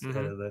Writers, who was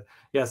head of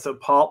So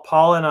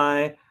Paul and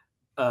I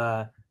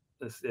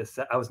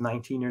was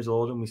 19 years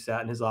old and we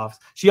sat in his office.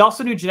 She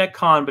also knew Jeanette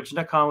Kahn, but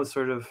Jeanette Kahn was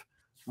sort of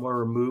more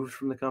removed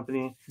from the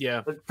company.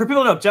 Yeah. But for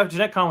people to know,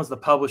 Jeanette Kahn was the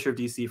publisher of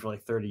DC for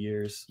like 30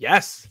 years.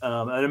 Yes.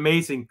 An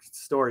amazing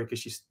story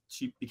because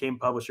she became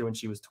publisher when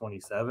she was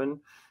 27.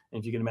 And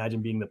if you can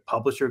imagine being the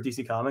publisher of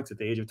DC Comics at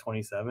the age of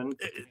 27.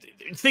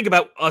 Think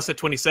about us at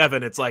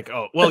 27. It's like,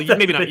 oh, well,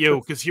 maybe not you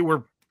because you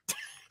were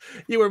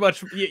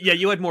much,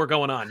 you had more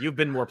going on. You've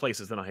been more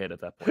places than I had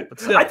at that point. But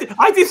still. I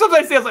do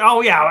sometimes say, I was like,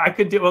 oh yeah, I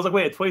could do. I was like,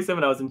 wait, at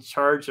 27, I was in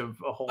charge of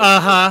a whole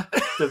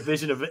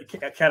division of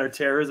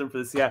counterterrorism for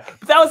the CIA.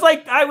 But that was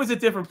like, I was a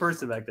different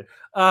person back then.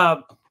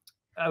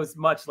 I was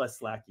much less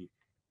slacky.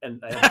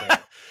 And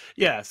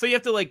yeah, so you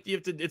have to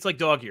it's like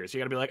dog years.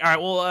 You got to be like,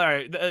 all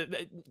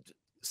right.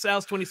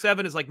 Sal's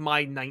 27 is like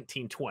my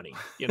 1920,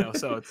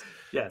 so it's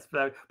yes.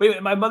 But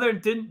my mother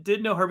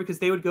did know her because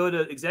they would go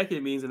to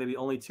executive meetings and there'd be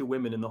only two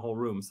women in the whole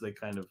room, so they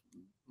kind of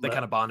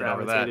bonded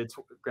over that,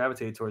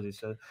 gravitated towards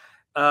each other.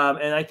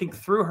 And I think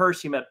through her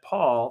she met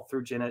Paul.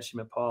 Through Jeanette she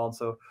met Paul, and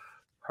so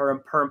her and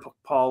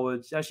Paul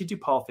would she'd do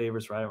Paul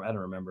favors for I don't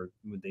remember.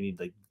 They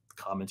need like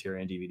commentary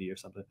on DVD or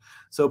something.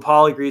 So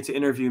Paul agreed to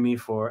interview me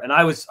and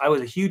I was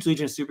a huge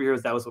Legion of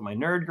Superheroes. That was what my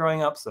nerd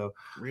growing up. So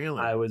really,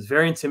 I was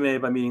very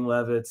intimidated by meeting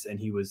Levitz, and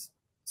he was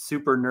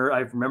super nerd.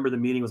 I remember the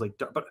meeting was like,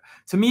 but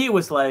to me it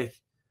was like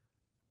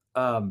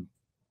going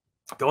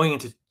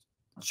into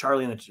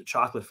Charlie and the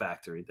Chocolate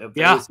Factory.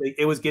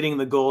 It was getting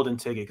the golden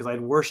ticket because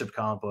I'd worshipped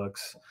comic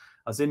books.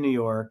 I was in New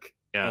York,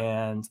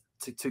 and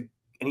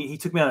he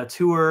took me on a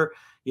tour.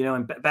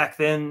 And back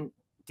then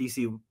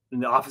DC.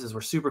 And the offices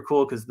were super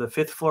cool because the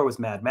 5th floor was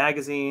Mad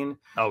Magazine.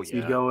 Oh, so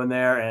you'd go in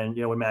there, and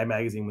when Mad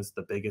Magazine was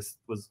the biggest,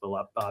 was a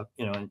lot,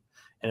 and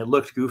it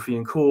looked goofy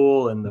and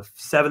cool. And the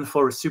 7th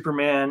floor was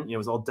Superman. It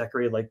was all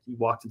decorated like you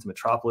walked into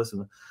Metropolis.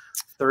 And the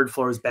 3rd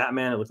floor was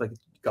Batman. It looked like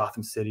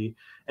Gotham City.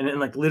 And then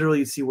like literally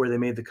you see where they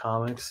made the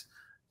comics.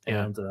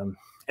 Yeah. And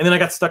then I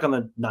got stuck on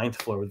the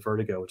 9th floor with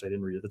Vertigo, which I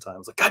didn't read at the time. I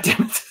was like, God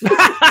damn it!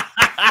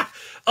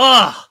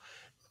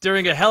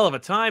 During a hell of a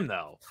time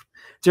though.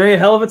 During a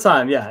hell of a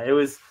time, yeah, it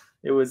was.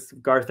 It was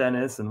Garth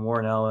Ennis and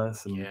Warren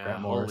Ellis and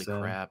Grant Morrison.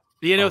 Holy crap.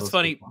 You know, it's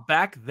funny. People.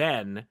 Back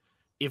then,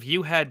 if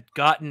you had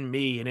gotten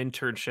me an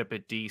internship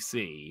at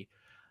DC,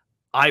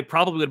 I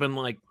probably would have been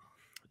like,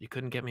 you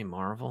couldn't get me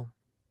Marvel?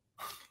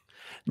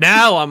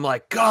 Now I'm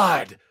like,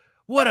 God,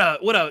 what a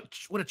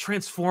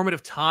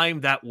transformative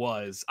time that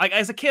was.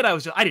 As a kid,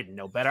 I didn't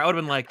know better. I would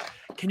have been like,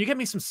 can you get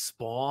me some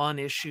Spawn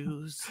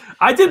issues?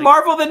 I did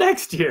Marvel the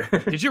next year.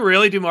 Did you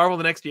really do Marvel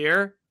the next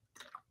year?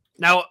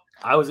 Now,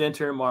 I was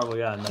intern Marvel,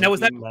 yeah. Now,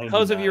 was that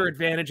because of your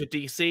advantage at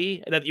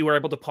DC that you were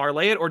able to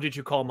parlay it, or did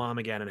you call mom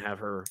again and have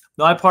her?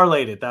 No, I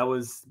parlayed it. That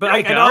was, but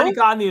I'd already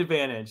gotten the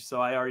advantage,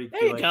 so I already.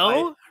 There you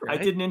go. I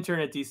did an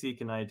intern at DC.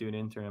 Can I do an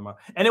intern at Marvel?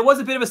 And it was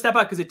a bit of a step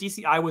out because at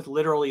DC I was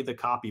literally the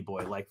copy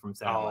boy, like from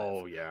Saturday.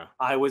 Oh yeah.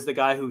 I was the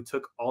guy who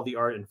took all the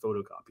art and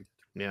photocopied it.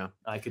 Yeah.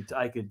 I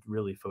could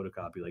really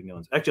photocopy like no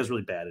one's. Actually, I was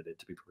really bad at it,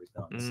 to be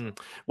perfectly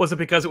honest. Was it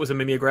because it was a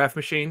mimeograph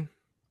machine?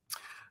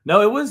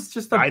 No, it was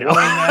just a boring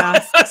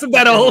ass. Isn't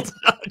that old?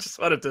 I just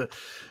wanted to.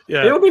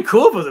 Yeah, it would be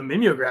cool if it was a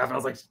mimeograph and I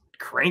was like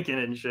cranking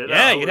it and shit.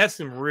 Yeah, you'd have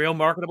some real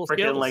marketable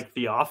skills. Like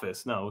The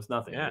Office. No, it was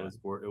nothing. Yeah.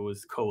 It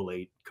was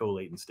collate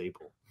and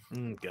staple.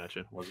 Gotcha.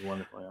 It was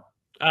wonderful.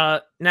 Yeah.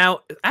 Now,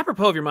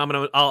 apropos of your mom,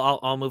 and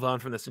I'll move on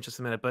from this in just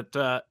a minute.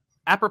 But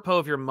apropos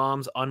of your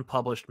mom's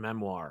unpublished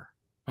memoir.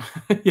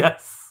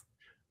 Yes.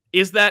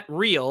 Is that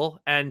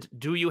real? And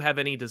do you have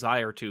any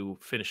desire to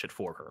finish it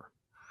for her?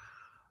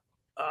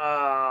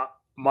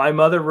 My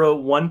mother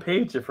wrote one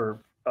page of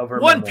her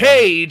one memoir.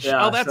 page.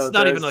 Yeah, that's so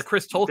not even a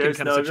Chris Tolkien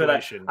kind of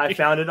situation. I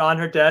found it on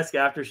her desk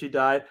after she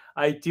died.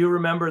 I do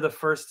remember the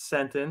first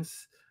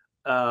sentence,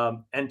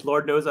 and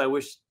Lord knows I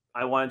wish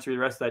I wanted to read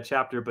the rest of that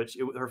chapter. But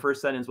her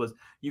first sentence was,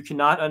 "You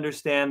cannot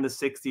understand the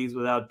 '60s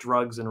without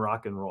drugs and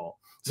rock and roll."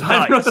 So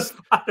nice.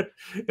 I don't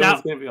know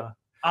was going to be on.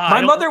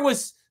 My mother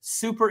was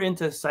super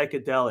into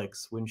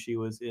psychedelics when she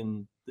was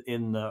in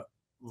the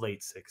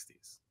late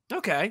 '60s.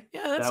 Okay,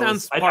 yeah, that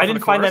sounds. I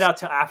didn't find that out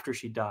till after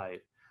she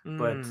died,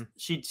 but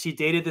she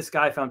dated this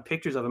guy. Found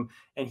pictures of him,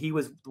 and he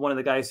was one of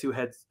the guys who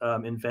had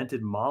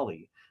invented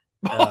Molly.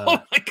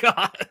 Oh my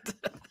god!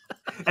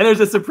 And there's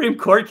a Supreme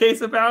Court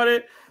case about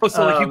it. Oh,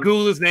 so like you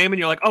Google his name and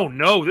you're like, oh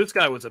no, this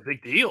guy was a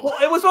big deal. Well,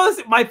 it was one of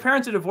those, my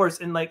parents are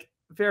divorced and like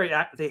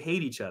they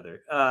hate each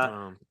other,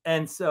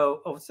 and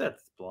so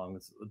that's belong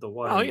with the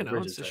water. Oh, you know,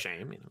 it's a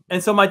shame. You know.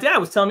 And so my dad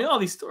was telling me all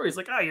these stories,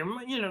 like,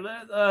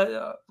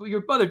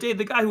 your brother dated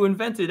the guy who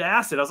invented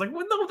acid. I was like,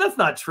 well, no, that's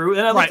not true.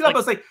 And I looked it up. I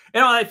was like,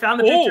 I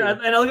found the picture,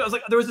 and I was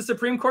like, there was a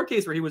Supreme Court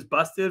case where he was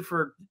busted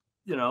for,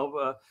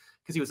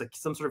 because he was like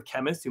some sort of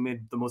chemist who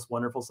made the most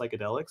wonderful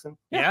psychedelics. And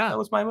yeah, that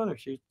was my mother.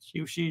 She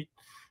went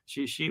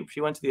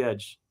to the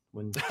edge.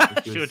 When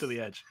she went to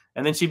the edge,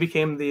 and then she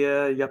became the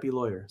yuppie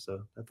lawyer.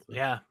 So that's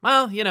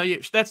well,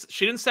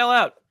 she didn't sell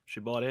out. She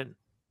bought in.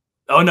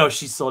 Oh no,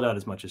 she sold out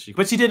as much as she,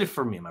 but she did it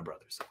for me and my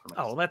brothers.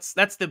 So that's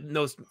the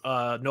most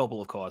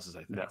noble of causes, I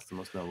think. That's the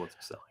most noble of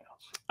selling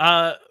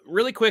out.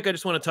 Really quick, I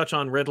just want to touch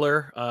on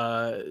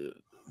Riddler.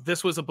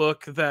 This was a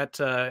book that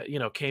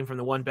came from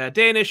the One Bad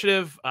Day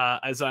initiative.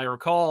 As I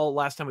recall,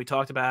 last time we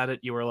talked about it,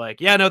 you were like,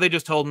 "Yeah, no, they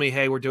just told me,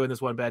 hey, we're doing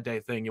this One Bad Day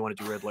thing. You want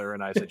to do Riddler?"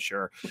 And I said,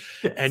 "Sure."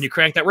 Yes. And you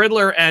cranked that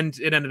Riddler, and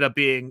it ended up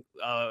being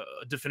a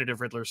definitive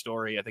Riddler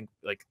story. I think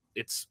like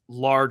it's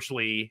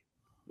largely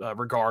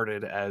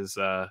regarded as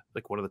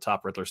like one of the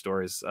top Riddler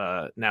stories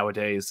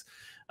nowadays.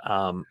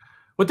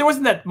 But there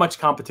wasn't that much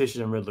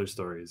competition in Riddler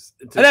stories.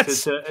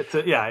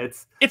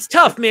 It's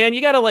tough, man.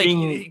 You got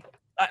to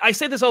I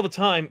say this all the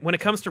time. When it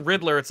comes to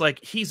Riddler, it's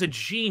like he's a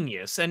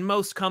genius, and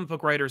most comic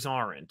book writers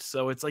aren't.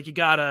 So it's like you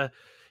gotta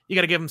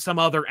give him some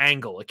other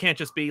angle. It can't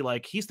just be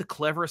like he's the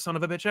cleverest son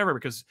of a bitch ever.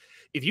 Because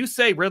if you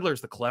say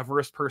Riddler's the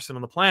cleverest person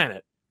on the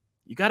planet,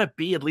 you got to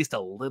be at least a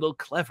little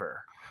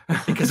clever,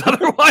 because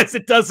otherwise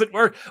it doesn't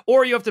work.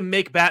 Or you have to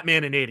make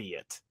Batman an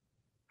idiot.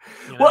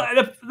 Well,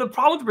 the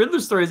problem with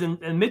Riddler stories,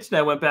 and Mitch and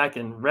I went back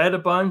and read a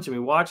bunch, and we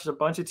watched a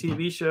bunch of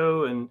TV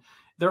show, and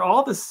they're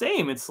all the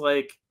same. It's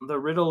like the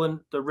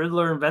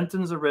Riddler invents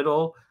a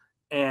riddle,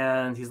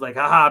 and he's like,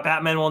 "Haha,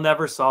 Batman will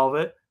never solve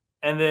it."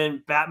 And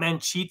then Batman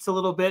cheats a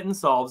little bit and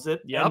solves it.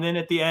 Yep. And then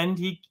at the end,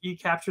 he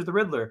captures the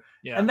Riddler.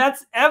 Yeah. And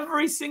that's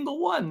every single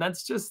one.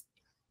 That's just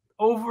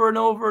over and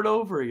over and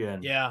over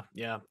again. Yeah,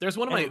 yeah. There's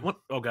one of my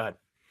oh god.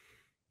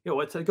 Yeah,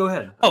 go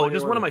ahead. Oh,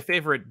 just one of my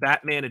favorite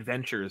Batman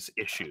Adventures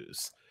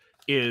issues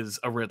is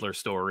a Riddler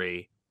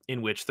story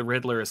in which the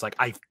Riddler is like,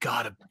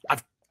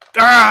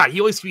 he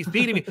always keeps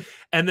beating me.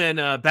 And then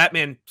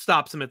Batman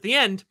stops him at the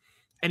end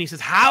and he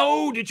says,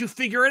 "How did you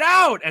figure it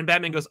out?" And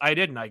Batman goes, "I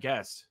didn't, I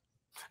guess."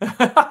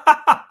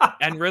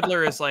 And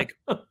Riddler is like,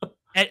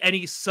 and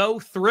he's so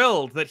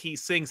thrilled that he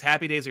sings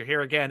 "Happy Days Are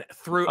Here Again"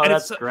 through. Oh, and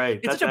that's great.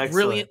 It's such a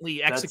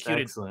brilliantly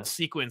executed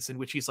sequence in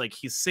which he's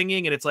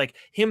singing, and it's like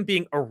him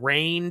being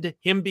arraigned,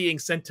 him being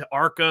sent to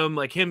Arkham,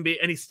 like and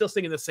he's still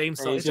singing the same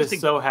song. He's just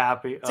so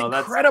happy. It's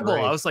incredible.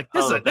 I was like,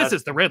 this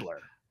is the Riddler.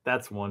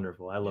 That's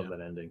wonderful. I love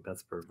that ending.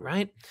 That's perfect.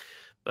 Right?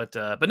 But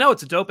no,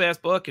 it's a dope-ass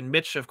book, and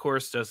Mitch, of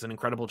course, does an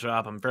incredible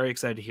job. I'm very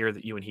excited to hear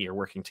that you and he are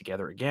working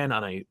together again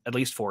on a at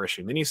least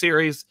 4-issue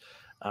miniseries.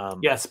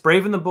 Yes,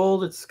 Brave and the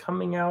Bold. It's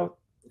coming out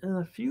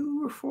a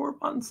few or 4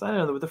 months. I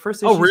don't know. The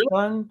first Oh, issue's really?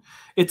 done.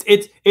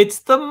 It's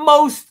the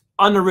most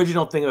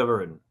unoriginal thing I've ever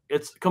written.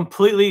 It's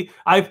completely.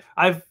 I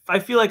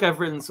feel like I've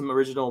written some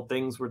original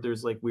things where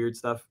there's like weird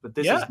stuff, but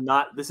this is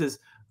not. This is,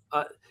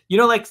 you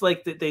know, like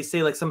they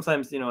say, like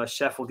sometimes, you know, a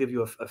chef will give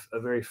you a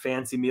very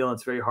fancy meal and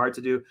it's very hard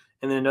to do,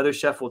 and then another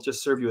chef will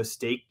just serve you a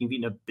steak. You've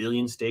eaten a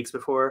billion steaks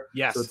before,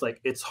 yes. So it's like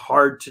it's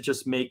hard to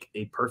just make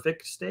a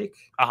perfect steak.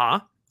 Uh-huh.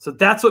 So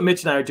that's what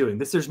Mitch and I are doing.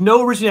 There's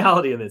no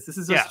originality in this. This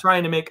is just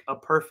trying to make a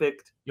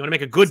perfect. You want to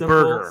make a good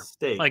burger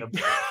steak. Like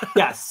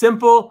yeah,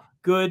 simple,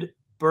 good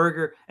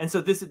burger. And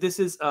so this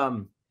is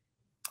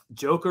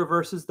Joker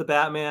versus the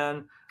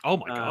Batman. Oh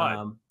my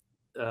god!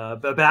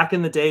 But back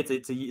in the day,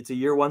 it's a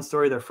year one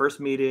story, their first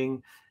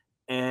meeting,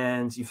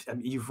 and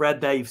you've read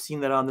that, you've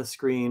seen that on the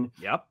screen.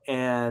 Yep.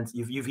 And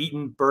you've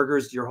eaten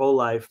burgers your whole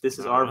life. This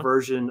is our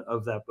version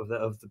of that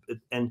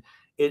and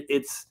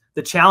it's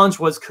the challenge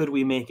was, could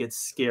we make it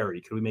scary?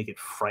 Could we make it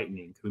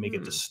frightening? Could we make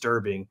it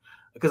disturbing?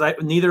 Because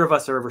neither of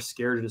us are ever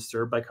scared or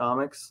disturbed by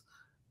comics.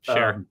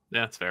 Sure,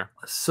 that's fair.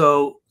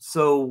 So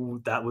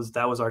that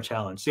was our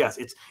challenge. So yes,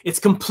 it's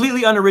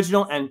completely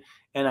unoriginal, and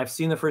I've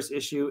seen the first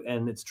issue,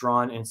 and it's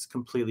drawn, and it's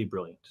completely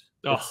brilliant.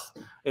 Oh,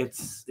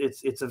 it's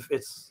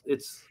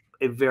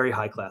a very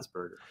high class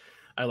burger.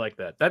 I like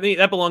that.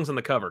 That belongs on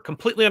the cover.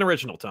 Completely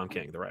unoriginal, Tom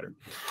King, the writer.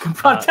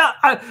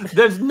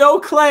 There's no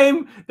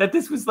claim that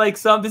this was like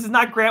this is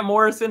not Grant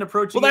Morrison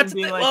approaching and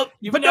being like,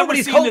 you've never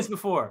seen this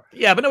before.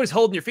 Yeah, but nobody's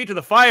holding your feet to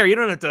the fire. You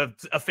don't have to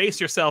efface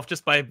yourself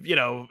just by, you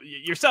know,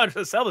 you're trying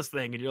to sell this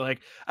thing, and you're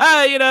like,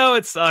 you know,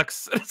 it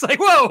sucks. It's like,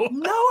 whoa.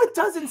 No, it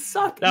doesn't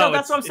suck. No,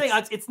 that's what I'm saying.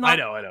 It's not. I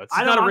know. It's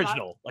not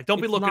original. Like,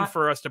 don't be looking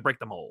for us to break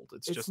the mold.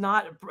 It's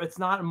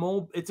not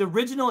mold. It's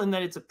original in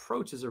that its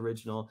approach is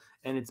original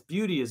and its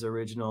beauty is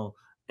original.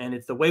 And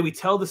it's the way we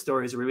tell the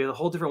stories. We have a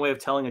whole different way of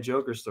telling a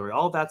Joker story.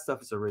 All of that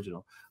stuff is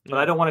original. But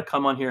I don't want to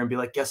come on here and be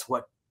like, guess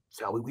what?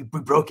 So we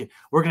broke it.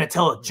 We're going to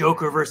tell a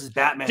Joker versus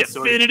Batman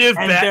story. Definitive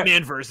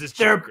Batman versus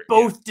Joker. They're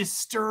both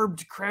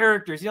disturbed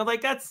characters. You know,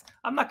 like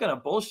I'm not going to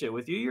bullshit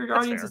with you. Your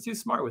audience is too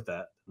smart with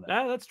that.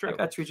 Yeah, that's true. I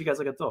got to treat you guys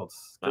like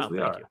adults. Because we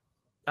are.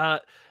 You.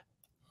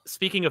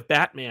 Speaking of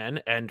Batman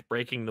and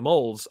breaking the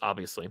molds,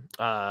 obviously,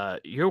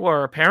 you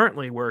are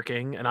apparently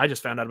working, and I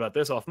just found out about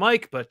this off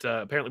mic, but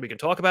apparently we can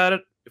talk about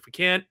it. If we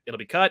can't, it'll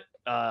be cut.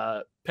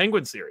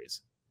 Penguin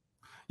series.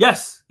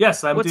 Yes,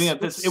 I'm doing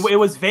it. It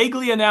was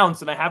vaguely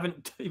announced, and I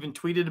haven't even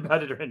tweeted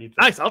about it or anything.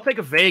 Nice. I'll take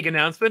a vague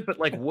announcement, but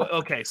like,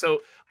 okay, so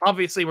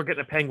obviously we're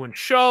getting a Penguin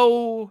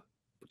show.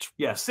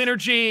 Yes.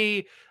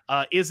 Synergy.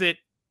 Is it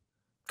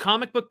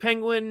comic book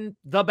Penguin,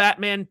 the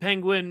Batman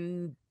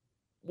Penguin?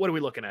 What are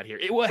we looking at here?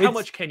 How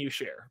much can you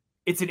share?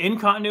 It's an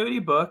in-continuity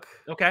book.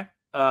 Okay.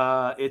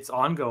 It's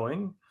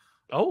ongoing.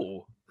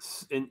 Oh.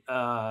 So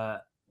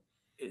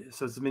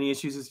as many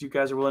issues as you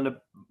guys are willing to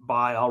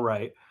buy, I'll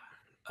write.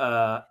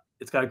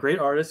 It's got a great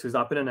artist who's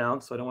not been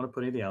announced, so I don't want to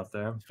put anything out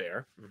there.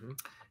 Fair. Mm-hmm.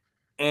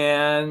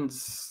 And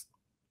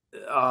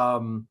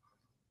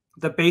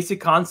the basic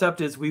concept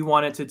is we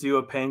wanted to do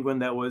a Penguin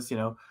that was, you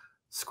know,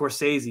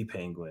 Scorsese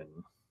Penguin,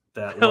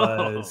 that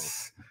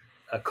was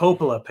a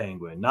Coppola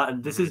Penguin.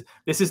 This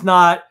is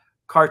not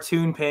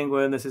cartoon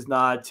Penguin. This is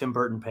not Tim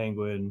Burton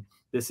Penguin.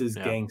 This is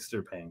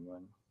gangster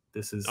Penguin.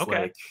 This is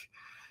like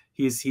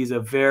he's a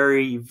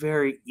very,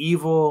 very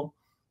evil,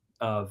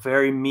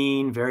 very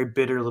mean, very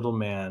bitter little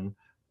man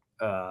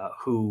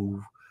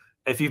who,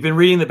 if you've been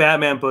reading the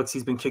Batman books,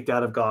 he's been kicked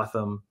out of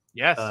Gotham.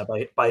 Yes,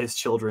 by his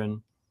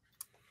children,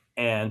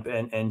 and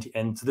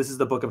so this is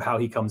the book of how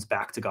he comes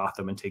back to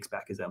Gotham and takes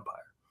back his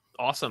empire.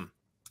 Awesome.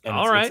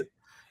 And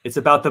it's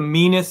about the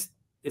meanest.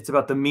 It's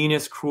about the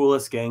meanest,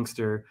 cruelest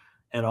gangster,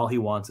 and all he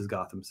wants is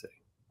Gotham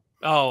City.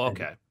 Oh,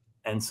 okay.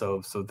 And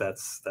so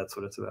that's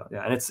what it's about.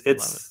 Yeah, and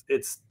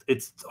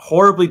it's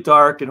horribly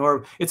dark and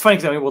horrible. It's funny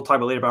because we'll talk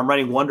about it later. But I'm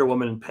writing Wonder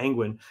Woman and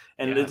Penguin,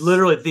 and it's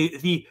literally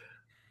the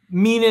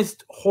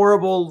meanest,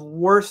 horrible,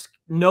 worst,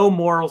 no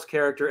morals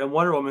character, and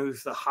Wonder Woman,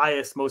 who's the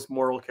highest, most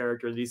moral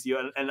character in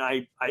DCU, and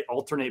I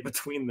alternate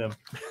between them.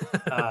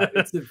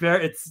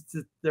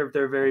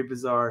 They're very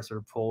bizarre sort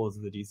of poles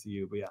of the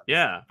DCU, but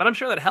but I'm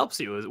sure that helps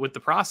you with the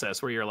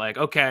process where you're like,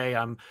 okay,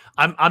 I'm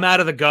out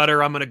of the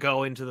gutter. I'm gonna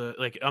go into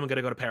I'm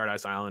gonna go to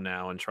Paradise Island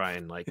now and try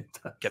and like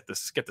get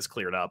this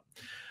cleared up.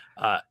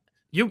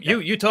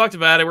 You talked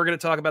about it. We're going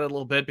to talk about it a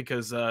little bit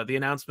because the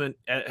announcement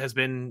has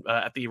been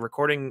at the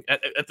recording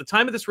at the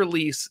time of this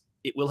release.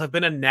 It will have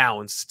been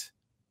announced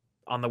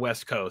on the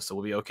West Coast, so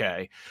we'll be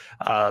okay.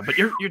 But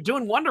you're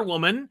doing Wonder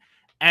Woman,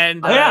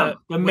 and I am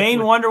the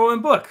main Wonder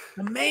Woman book.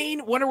 The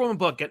main Wonder Woman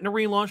book getting a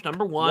relaunch,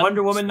 number 1.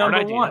 Wonder Woman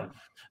number 1.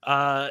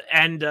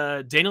 And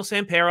Daniel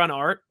Sampere on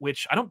art,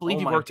 which I don't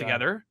believe you worked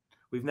together.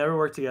 We've never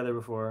worked together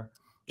before.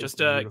 Just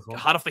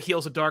hot off the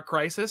heels of Dark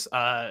Crisis.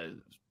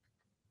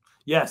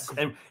 Yes,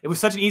 and it was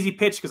such an easy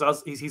pitch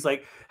because he's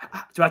like,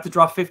 do I have to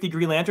draw 50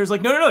 Green Lanterns?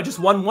 Like, no, just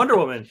one Wonder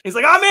Woman. He's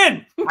like, I'm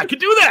in. I could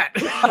do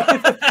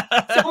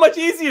that. So much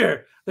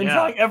easier than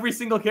drawing every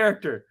single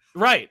character.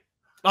 Right.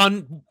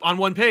 On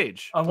one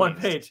page. On one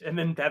page, and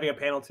then having a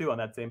panel too on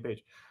that same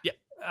page. Yeah.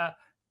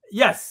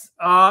 Yes,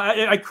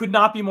 I could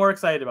not be more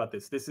excited about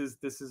this. This is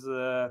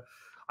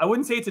I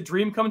wouldn't say it's a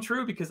dream come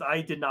true because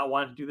I did not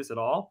want to do this at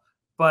all.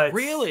 But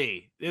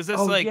really, is this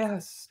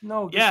yes,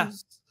 no, yeah.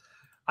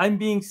 I'm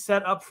being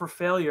set up for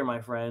failure, my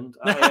friend.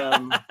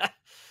 I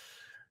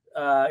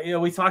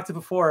am. We talked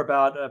before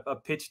about a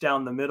pitch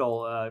down the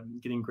middle,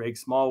 getting Greg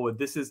Smallwood.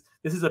 This is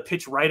a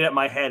pitch right at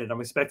my head, and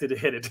I'm expected to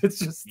hit it. It's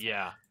just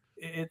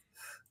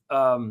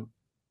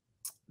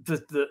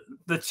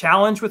the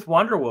challenge with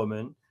Wonder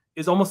Woman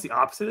is almost the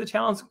opposite of the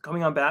challenge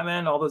coming on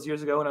Batman all those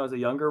years ago when I was a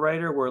younger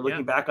writer. We're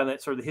looking back on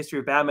that sort of the history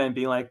of Batman,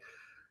 being like,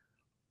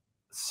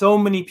 so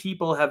many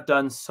people have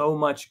done so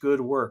much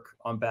good work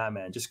on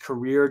Batman, just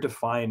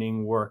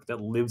career-defining work that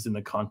lives in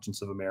the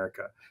conscience of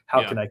America.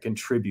 How can I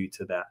contribute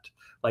to that?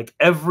 Like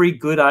every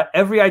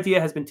idea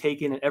has been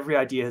taken and every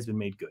idea has been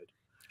made good.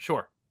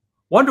 Sure.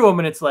 Wonder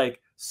Woman, it's like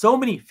so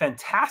many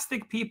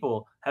fantastic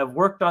people have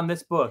worked on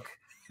this book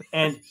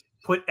and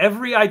put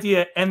every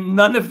idea, and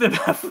none of them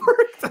have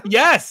worked.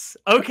 Yes.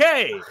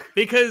 Okay.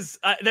 Because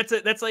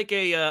that's like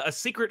a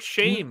secret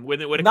shame when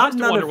it comes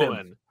to Wonder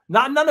Woman.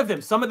 Not none of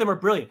them. Some of them are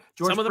brilliant.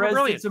 George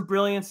Perez did some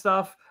brilliant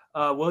stuff.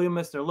 William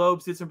Mr.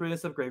 Loebs did some brilliant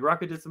stuff. Greg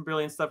Rucka did some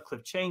brilliant stuff.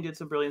 Cliff Chang did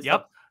some brilliant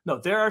stuff. No,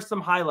 there are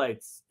some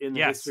highlights in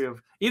the history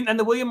of and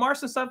the William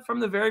Marston stuff from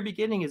the very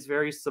beginning is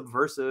very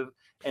subversive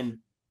and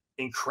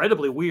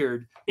incredibly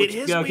weird. Which,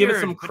 it is weird, give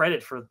it some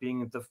credit for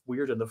being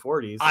weird in the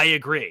 40s. I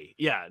agree.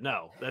 Yeah,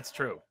 no, that's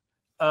true.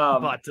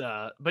 But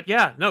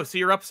yeah, no. So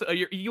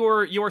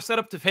you're set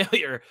up to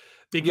failure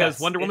because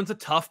Wonder Woman's a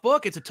tough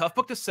book. It's a tough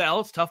book to sell.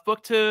 It's a tough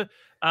book to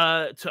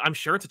I'm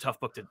sure it's a tough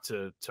book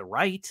to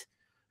write.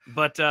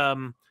 But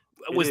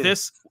was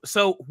this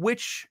so?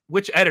 Which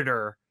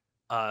editor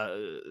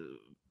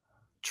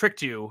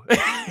tricked you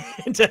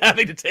into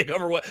having to take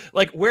over? What,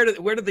 like, where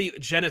did the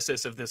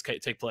genesis of this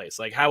take place?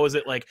 Like, how was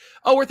it? Like,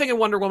 oh, we're thinking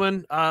Wonder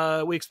Woman.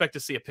 We expect to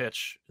see a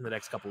pitch in the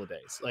next couple of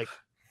days. Like,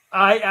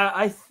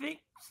 I think.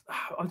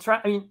 I'm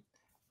trying. I mean,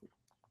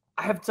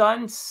 I have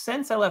done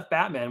since I left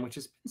Batman, which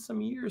has been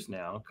some years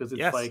now, because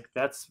it's like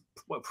that's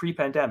what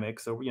pre-pandemic,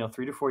 so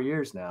 3 to 4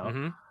 years now.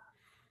 Mm-hmm.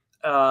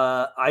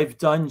 I've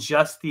done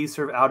just these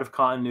sort of out of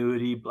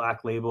continuity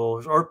Black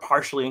Label or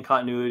partially in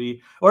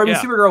continuity, or I mean,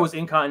 Supergirl was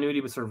in continuity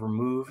but sort of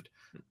removed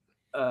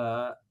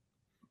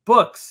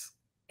books,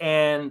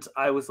 and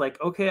I was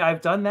like, okay,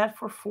 I've done that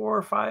for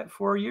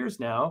 4 years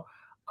now.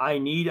 I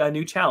need a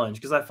new challenge,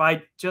 because if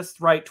I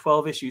just write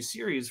 12-issue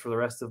series for the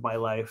rest of my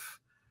life,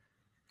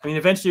 I mean,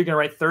 eventually you're going to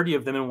write 30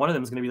 of them, and one of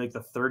them is going to be like the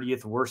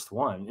 30th worst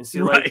one. And so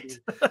right.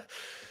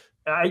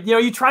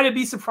 You try to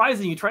be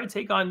surprising, you try to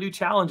take on new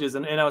challenges,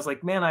 and I was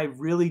like, man, I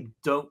really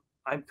don't.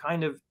 I'm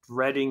kind of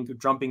dreading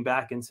jumping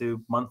back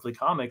into monthly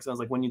comics. And I was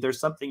like, when there's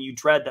something you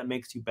dread that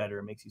makes you better,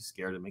 it makes you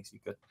scared, it makes you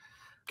good.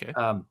 Okay.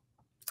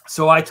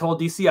 So I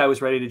told DC I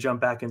was ready to jump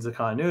back into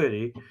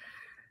continuity,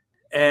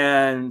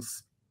 and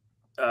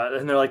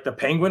they're like, the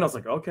Penguin. I was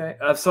like, okay.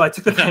 So I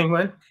took the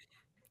Penguin,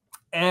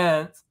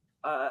 and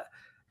I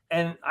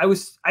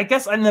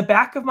guess in the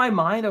back of my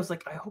mind, I was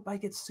like, I hope I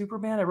get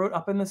Superman. I wrote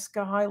Up in the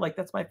Sky, like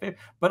that's my favorite.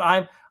 But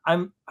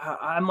I'm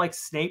like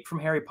Snape from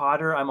Harry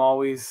Potter.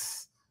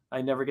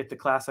 I never get the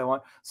class I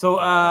want. So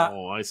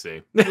I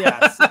see.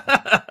 Yes.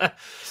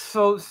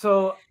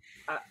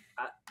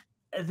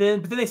 But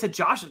then they said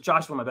Josh, one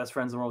of my best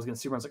friends in the world, was going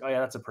to Superman. I was like, oh yeah,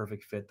 that's a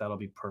perfect fit. That'll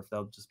be perfect.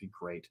 That'll just be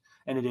great.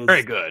 And it is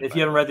very good. If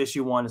you haven't read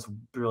issue 1, it's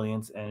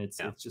brilliant, and it's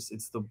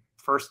the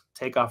first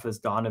takeoff of this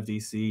dawn of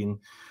DC and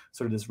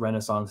sort of this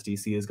renaissance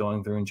DC is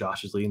going through, and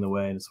Josh is leading the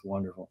way, and it's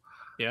wonderful.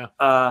 Yeah.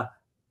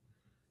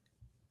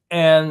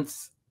 And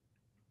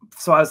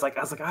so I was like,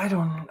 but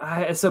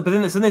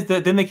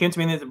then they came to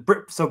me, and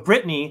so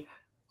Brittany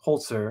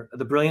Holzer,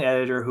 the brilliant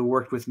editor who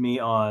worked with me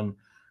on.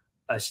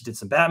 She did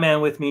some Batman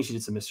with me. She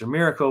did some Mr.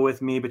 Miracle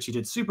with me, but she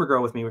did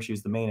Supergirl with me, where she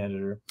was the main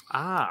editor.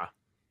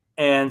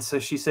 And so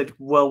she said,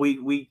 well,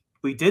 we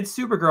did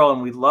Supergirl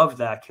and we loved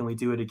that. Can we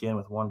do it again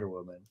with Wonder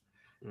Woman?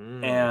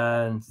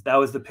 And that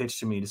was the pitch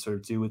to me, to sort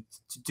of do with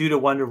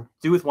Wonder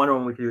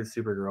Woman we could do with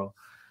Supergirl.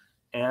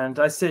 And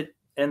I said,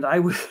 and I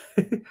was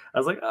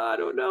like, oh, I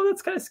don't know.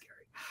 That's kind of scary.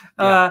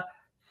 Yeah.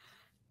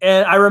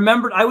 And I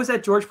remembered I was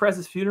at George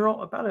Perez's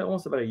funeral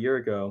almost about a year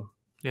ago.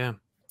 Yeah.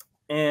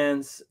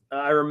 And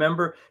I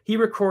remember he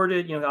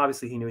recorded,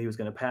 obviously he knew he was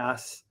going to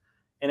pass.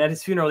 And at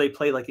his funeral, they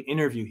played like an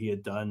interview he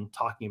had done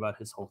talking about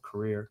his whole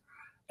career.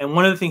 And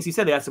one of the things he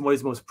said, they asked him what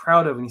he's most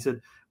proud of. And he said,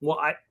 well,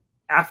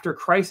 after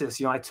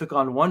Crisis, I took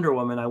on Wonder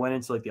Woman. I went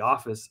into like the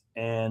office,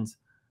 and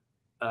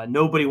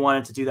nobody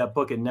wanted to do that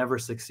book. It never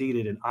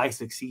succeeded. And I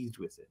succeeded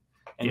with it.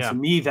 And to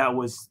me, that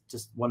was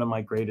just one of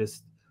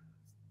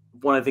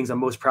the things I'm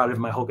most proud of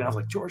in my whole game. I was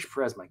like, George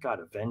Perez, my God,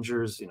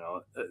 Avengers,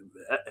 not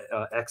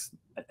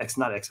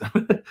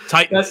X-Men.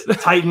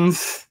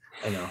 Titans.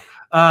 I know.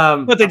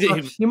 But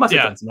he must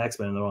have done some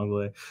X-Men in the wrong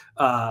way.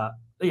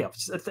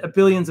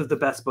 Billions of the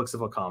best books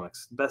of all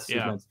comics, best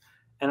segments.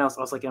 And I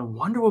was like, and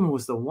Wonder Woman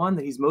was the one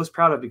that he's most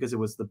proud of because it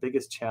was the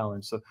biggest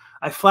challenge. So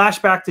I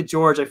flashed back to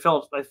George. I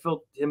felt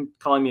him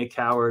calling me a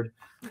coward.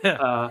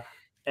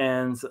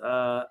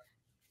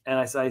 And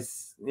I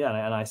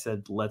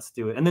said, let's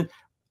do it. And then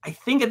I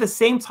think at the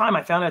same time,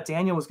 I found out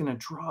Daniel was going to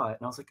draw it.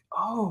 And I was like,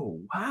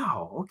 oh,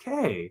 wow.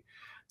 Okay.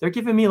 They're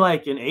giving me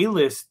like an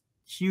A-list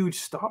huge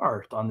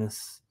start on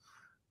this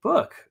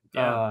book.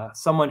 Yeah.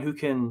 Someone who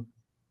can,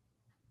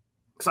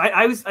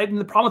 because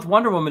the problem with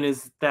Wonder Woman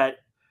is that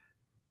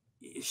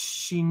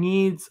she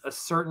needs a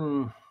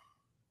certain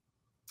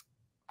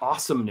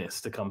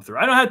awesomeness to come through.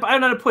 I don't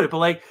know how to put it, but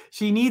like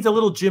she needs a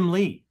little Jim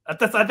Lee.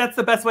 That's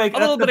the best way. A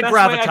little bit of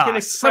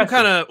gravitas, some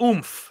kind of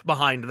oomph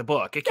behind the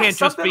book. It can't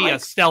just be like a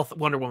stealth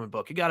Wonder Woman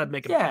book. You got to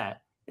make a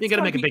you got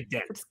to make a big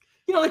dent.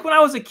 You know, like when I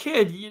was a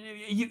kid,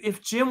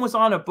 if Jim was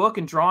on a book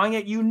and drawing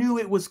it, you knew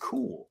it was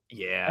cool.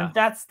 Yeah, and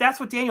that's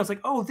what Daniel's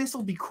like. Oh, this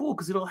will be cool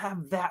because it'll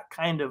have that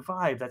kind of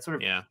vibe. That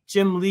sort of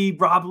Jim Lee,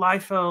 Rob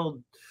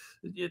Liefeld,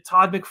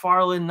 Todd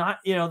McFarlane, not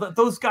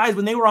those guys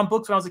when they were on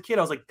books when I was a kid.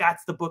 I was like,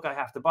 that's the book I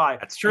have to buy.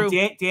 That's true.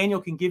 And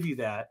Daniel can give you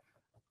that.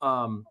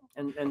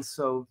 And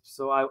so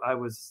I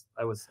was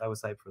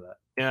hyped for that.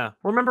 Yeah,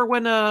 remember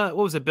when what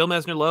was it? Bill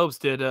Messner-Loebs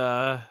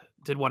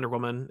did Wonder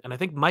Woman, and I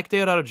think Mike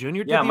Deodato Jr.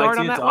 did the art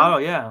on that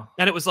one. Yeah,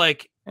 and it was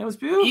like it was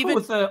beautiful even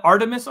with the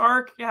Artemis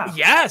arc. Yeah,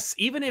 yes.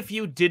 Even if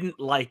you didn't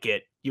like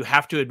it, you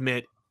have to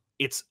admit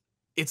it's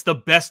the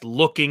best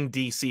looking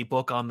DC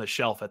book on the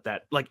shelf at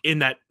that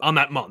on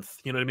that month.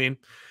 You know what I mean?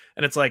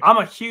 And it's like I'm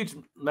a huge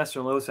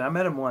Messner-Loebs fan. I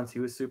met him once. He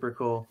was super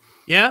cool.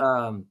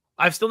 Yeah.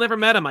 I've still never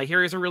met him. I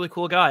hear he's a really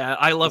cool guy.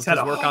 I love his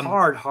work on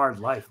hard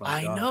life.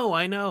 I know.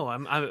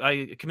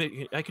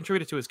 I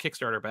contributed to his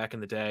Kickstarter back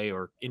in the day,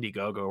 or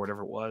Indiegogo, or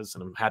whatever it was,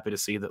 and I'm happy to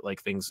see that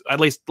like things. At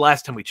least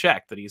last time we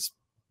checked, that he's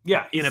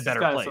in a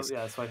better place.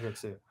 That's what I heard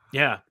too.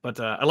 Yeah, but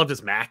I loved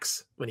his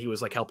Max when he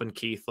was like helping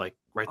Keith like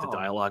write the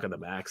dialogue on the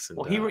Max. And,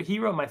 well, he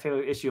wrote my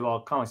favorite issue of all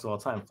comics of all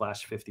time,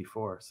 Flash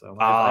 54. So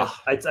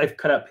I've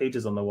cut out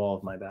pages on the wall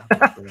of my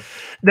bathroom.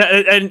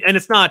 and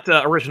it's not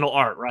original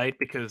art, right?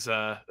 Because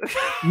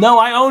no,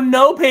 I own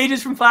no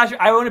pages from Flash.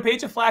 I own a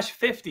page of Flash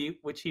 50,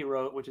 which he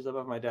wrote, which is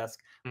above my desk.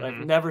 But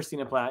I've never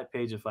seen a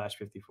page of Flash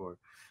 54.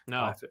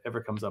 No, if it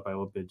ever comes up, I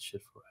will bid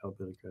shit for it. I will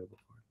bid incredible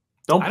for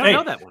it. I don't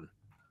know that one.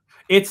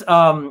 It's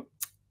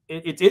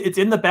It's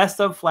in the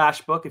Best of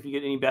Flash book. If you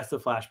get any Best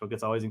of Flash book,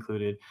 it's always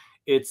included.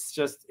 It's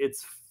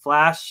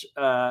Flash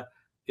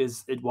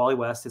Wally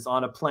West is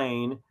on a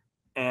plane,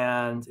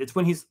 and it's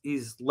when he's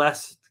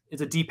less.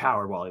 It's a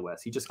depowered Wally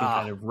West. He just can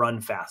kind of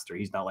run faster.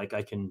 He's not like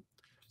I can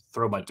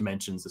throw my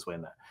dimensions this way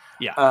and that.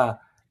 Yeah.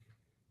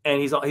 And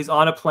he's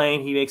on a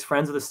plane. He makes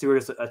friends with a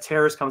stewardess. A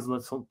terrorist comes on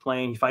the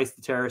plane. He fights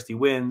the terrorist. He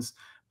wins.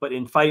 But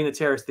in fighting the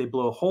terrorist, they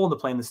blow a hole in the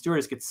plane. The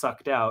stewardess gets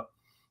sucked out,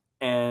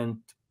 and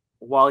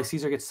Wally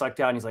sees her get sucked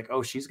out, and he's like,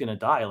 oh, she's going to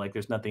die. Like,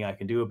 there's nothing I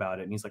can do about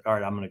it. And he's like, all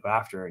right, I'm going to go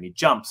after her. And he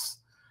jumps.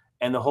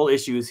 And the whole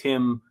issue is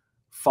him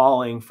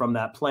falling from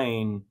that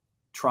plane,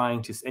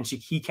 trying to, and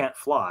he can't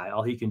fly.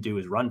 All he can do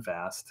is run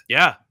fast.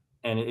 Yeah.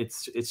 And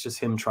it's just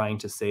him trying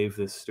to save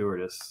this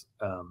stewardess.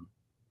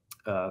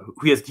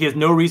 He has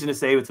no reason to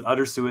save. It's an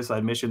utter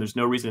suicide mission. There's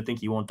no reason to think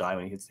he won't die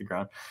when he hits the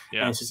ground.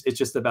 Yeah. And it's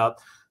just about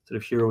sort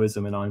of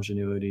heroism and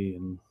ingenuity.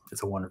 And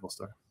it's a wonderful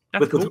story.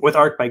 With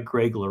art by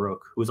Greg LaRocque,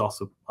 who is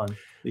also on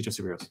Legion of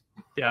Superheroes.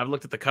 Yeah, I've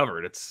looked at the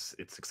cover. It's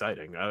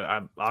exciting.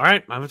 I'm all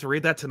right. I'm going to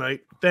read that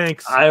tonight.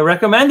 Thanks. I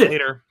recommend it.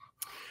 Later.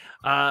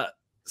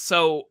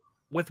 So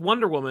with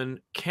Wonder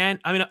Woman,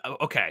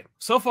 okay.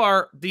 So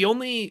far,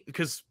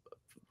 because,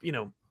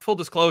 full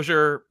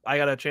disclosure, I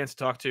got a chance to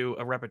talk to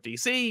a rep at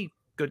DC.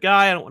 Good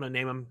guy. I don't want to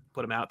name him,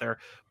 put him out there.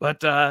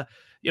 But,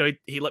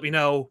 he let me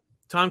know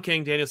Tom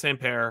King, Daniel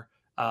Sampere,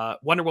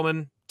 Wonder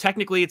Woman.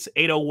 Technically, it's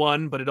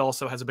 801, but it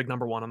also has a big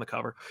number 1 on the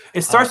cover.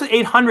 It starts with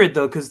 800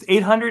 though, because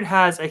 800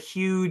 has a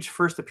huge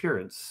first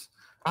appearance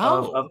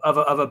of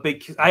a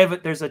big.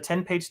 There's a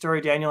 10-page story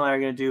Daniel and I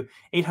are going to do.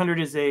 800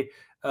 is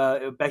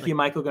Becky and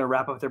Michael are going to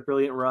wrap up their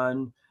brilliant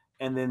run,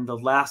 and then the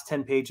last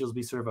 10 pages will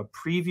be sort of a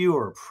preview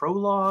or a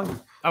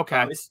prologue.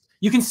 Okay,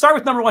 you can start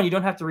with number 1. You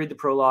don't have to read the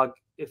prologue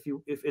if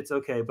it's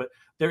okay, but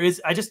there is.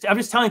 I'm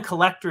just telling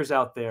collectors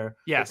out there.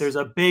 Yes, that there's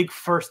a big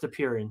first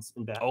appearance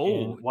in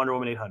Wonder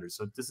Woman 800.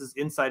 So this is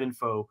inside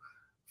info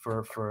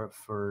for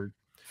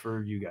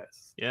you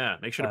guys. Yeah,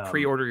 make sure to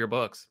pre-order your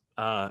books.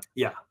 A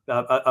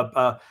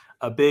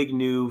big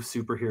new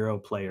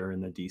superhero player in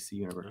the DC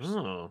universe.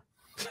 Oh,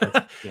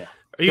 yeah.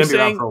 Are you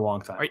saying for a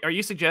long time? Are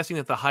you suggesting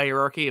that the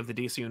hierarchy of the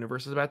DC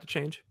universe is about to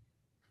change?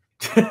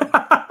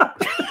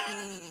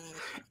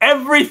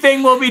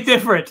 Everything will be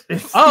different.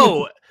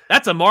 Oh,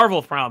 that's a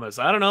Marvel promise.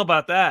 I don't know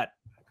about that.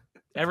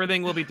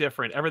 Everything will be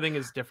different. Everything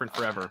is different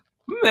forever.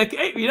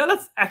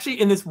 That's actually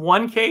in this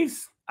one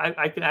case,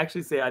 I can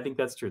actually say I think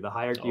that's true. The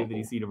hierarchy of the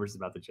DC universe is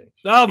about to change.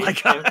 Oh my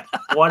God.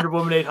 Wonder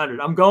Woman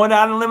 800. I'm going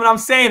out on a limb and I'm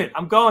saying it.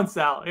 I'm going,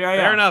 Sal. Here I am.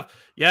 Fair enough.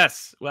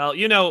 Yes. Well,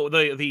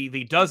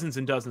 the dozens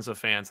and dozens of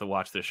fans that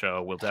watch this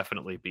show will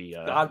definitely be.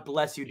 God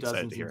bless you,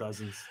 dozens and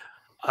dozens.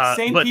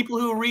 Same people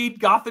who read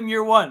Gotham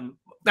Year One.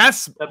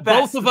 That's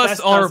both of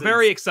us are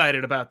very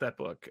excited about that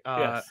book.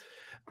 Yes.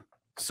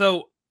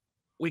 So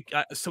we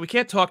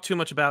can't talk too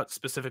much about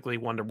specifically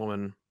Wonder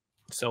Woman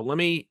So let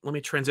me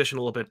transition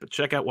a little bit, but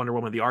check out Wonder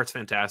Woman. The art's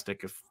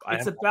fantastic.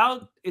 It's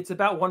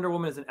about Wonder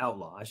Woman as an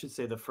outlaw. I should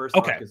say the first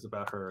arc is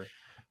about her.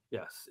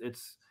 Yes,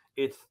 it's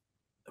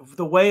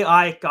the way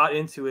I got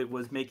into it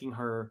was making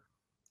her.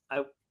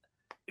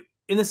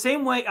 In the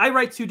same way, I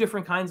write two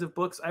different kinds of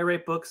books. I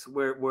write books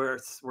where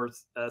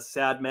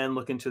sad men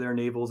look into their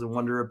navels and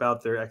wonder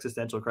about their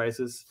existential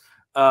crisis.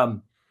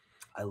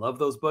 I love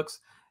those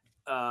books,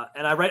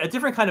 and I write a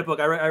different kind of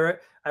book.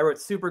 I wrote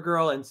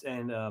Supergirl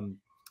and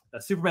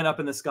Superman Up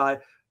in the Sky,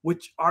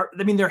 which are,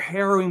 I mean, they're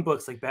harrowing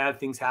books. Like bad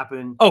things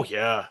happen. Oh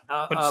yeah,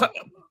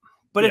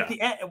 but at the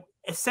end,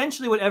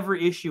 essentially, what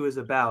every issue is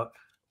about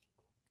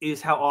is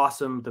how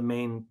awesome the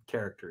main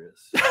character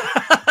is.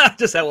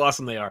 Just how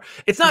awesome they are.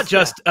 It's not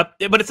just, but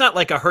it's not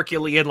like a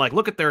Herculean, like,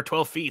 look at their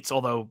 12 feet,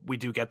 although we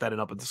do get that in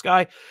Up in the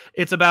Sky.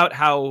 It's about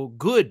how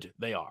good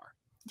they are.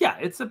 Yeah,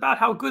 it's about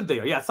how good they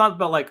are. Yeah, it's not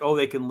about like, oh,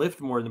 they can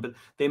lift more than, but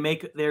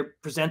they're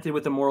presented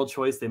with a moral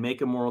choice. They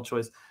make a moral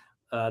choice.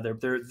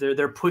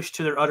 They're pushed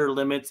to their utter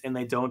limits and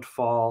they don't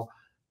fall.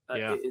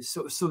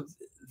 So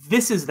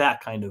this is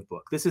that kind of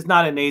book. This is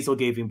not a nasal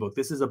gaping book.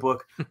 This is a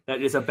book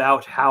that is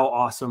about how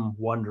awesome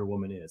Wonder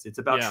Woman is. It's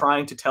about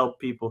trying to tell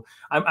people.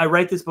 I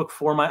write this book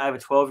for I have a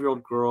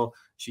 12-year-old girl.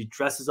 She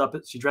dressed up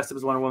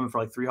as Wonder Woman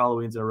for like 3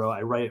 Halloweens in a row.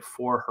 I write it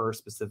for her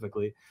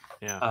specifically.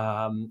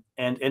 Yeah.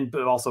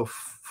 But also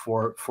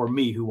for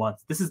me who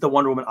wants, this is the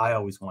Wonder Woman I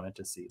always wanted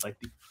to see, like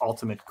the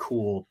ultimate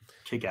cool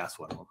kick-ass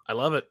Wonder Woman. I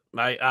love it.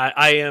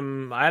 I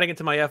am adding it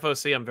to my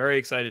FOC. I'm very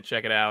excited to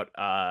check it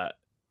out.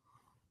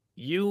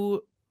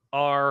 You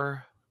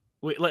are,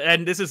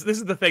 and this is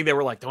the thing they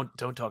were like,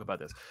 don't talk about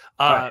this.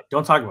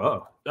 Don't talk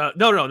about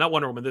no, not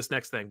Wonder Woman, this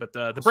next thing, but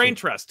the Brain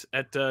Trust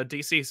at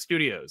DC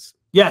Studios.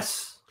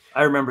 Yes,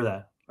 I remember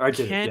that. I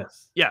did.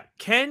 Yes. Yeah.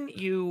 Can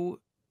you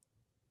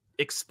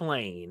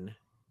explain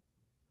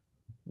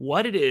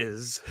what it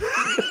is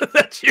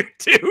that you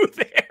do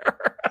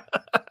there?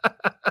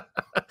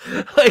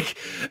 Like,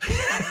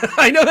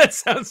 I know that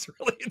sounds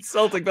really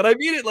insulting, but I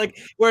mean it like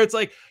where it's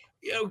like,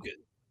 you know,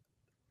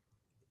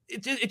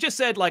 it just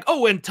said like,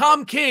 oh, and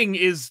Tom King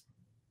is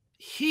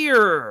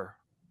here,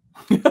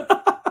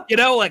 you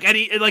know, like, and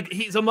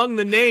he's among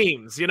the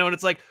names, you know, and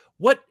it's like,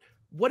 what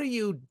are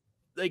you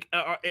like?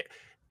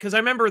 Because I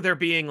remember there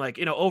being like,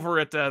 you know, over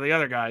at the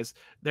other guys,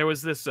 there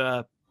was this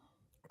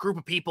group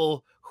of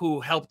people who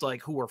helped,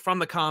 like, who were from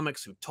the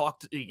comics,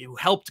 who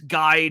helped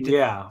guide.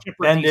 Yeah,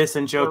 Bendis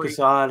and Joe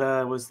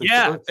Quesada was the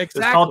exactly. It's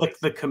called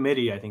the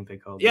committee, I think they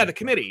called it. Yeah, the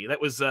committee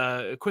that was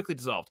quickly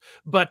dissolved.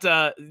 But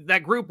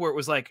that group where it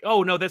was like,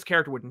 oh no, this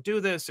character wouldn't do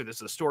this, or this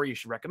is a story you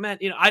should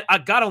recommend. You know, I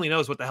God only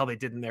knows what the hell they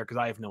did in there because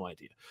I have no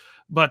idea.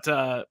 But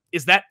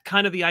is that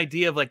kind of the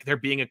idea of like there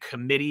being a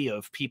committee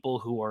of people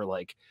who are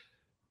like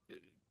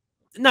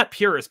not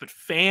purists but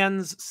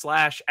fans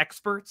 /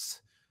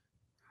 experts?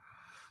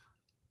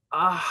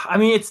 I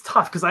mean, it's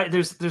tough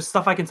because there's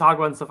stuff I can talk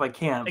about and stuff I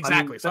can't. Exactly.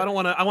 I mean, so I don't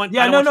want to.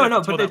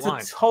 No. But it's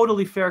a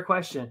totally fair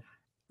question.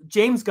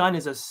 James Gunn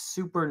is a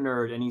super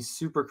nerd and he's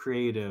super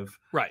creative,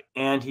 right?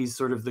 And he's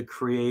sort of the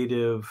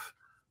creative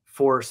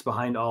force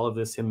behind all of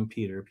this. Him and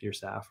Peter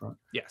Safran.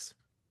 Yes.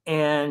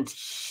 And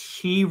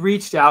he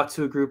reached out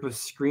to a group of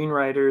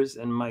screenwriters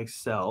and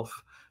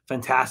myself,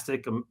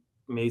 fantastic,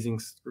 amazing,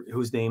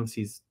 whose names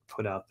he's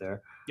put out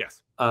there.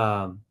 Yes.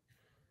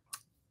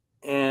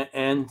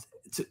 And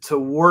to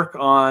work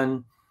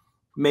on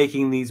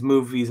making these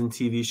movies and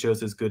TV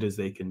shows as good as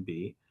they can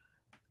be.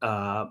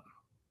 And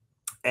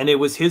it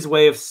was his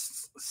way of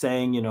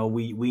saying, you know,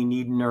 we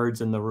need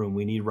nerds in the room.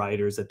 We need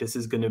writers, that this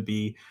is going to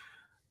be,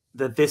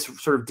 that this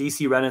sort of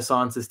DC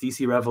Renaissance, this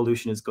DC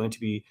revolution is going to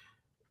be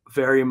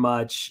very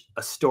much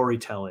a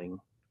storytelling,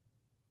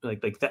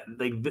 like that,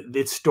 like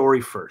it's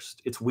story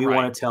first. It's, we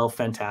want to tell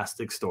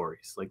fantastic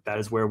stories. Like that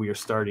is where we are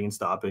starting and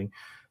stopping.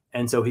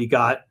 And so he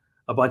got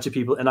a bunch of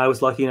people, and I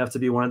was lucky enough to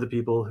be one of the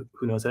people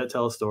who knows how to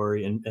tell a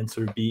story and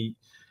sort of be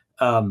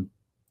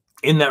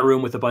in that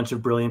room with a bunch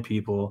of brilliant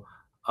people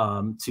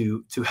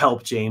to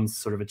help James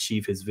sort of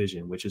achieve his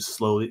vision, which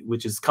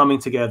is coming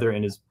together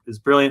and is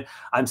brilliant.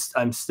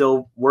 I'm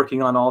still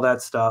working on all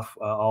that stuff.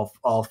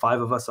 All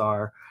 5 of us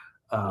are,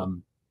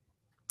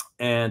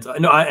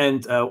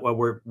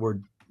 we're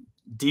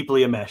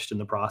deeply enmeshed in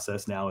the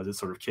process now as it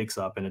sort of kicks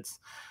up, and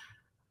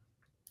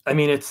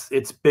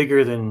it's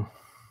bigger than.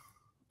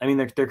 I mean,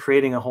 they're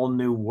creating a whole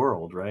new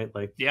world, right?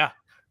 Like,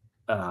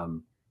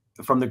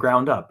 from the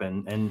ground up,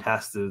 and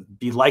has to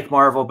be like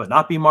Marvel, but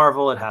not be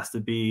Marvel. It has to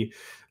be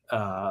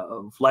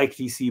like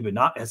DC, but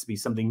not, it has to be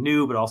something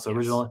new, but also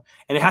original.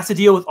 And it has to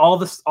deal with all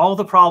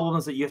the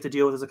problems that you have to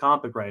deal with as a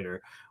comic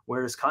writer.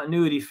 Where does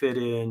continuity fit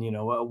in? You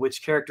know,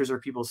 which characters are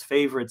people's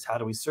favorites? How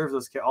do we serve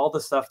those? All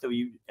the stuff that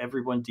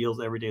everyone deals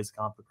with every day as a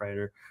comic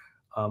writer.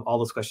 All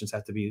those questions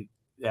have to be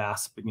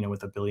asked, but, you know,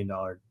 with $1 billion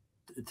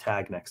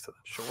tag next to them.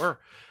 Sure.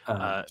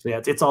 So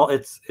yeah, it's all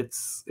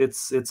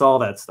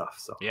that stuff.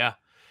 So yeah.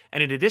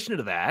 And in addition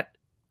to that,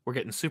 we're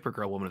getting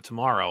Supergirl Woman of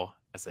Tomorrow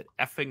as an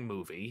effing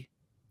movie.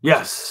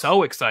 Yes.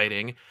 So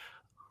exciting.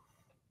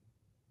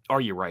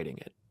 Are you writing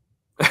it?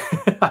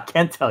 I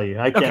can't tell you.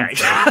 I can't.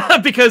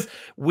 Okay, because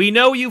we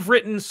know you've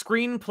written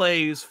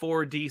screenplays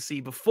for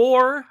DC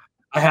before.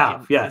 I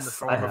have, yes, in the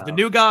form of the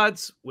New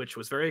Gods, which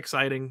was very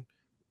exciting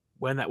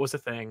when that was a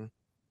thing,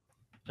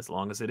 as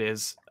long as it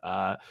is.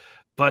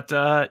 But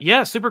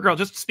yeah, Supergirl.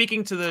 Just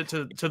speaking to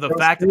the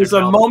fact that there's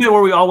a moment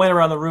where we all went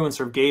around the room and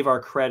sort of gave our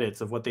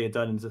credits of what they had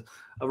done into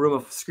a room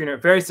of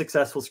very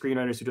successful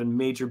screenwriters who done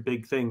major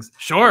big things.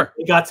 Sure,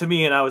 it got to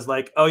me, and I was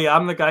like, "Oh yeah,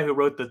 I'm the guy who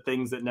wrote the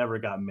things that never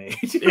got made."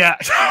 Yeah,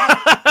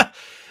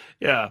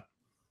 yeah.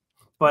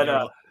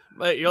 But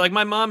you're like,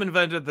 my mom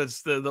invented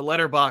this the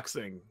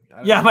letterboxing.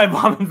 Yeah, my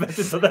mom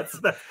invented. So that's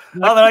oh,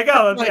 there I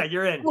go. Yeah,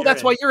 you're in. Well,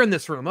 that's why you're in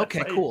this room.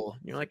 Okay, cool.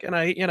 You're like, and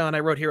I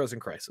wrote Heroes in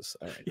Crisis.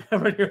 All right. Yeah, I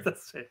wrote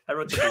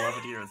the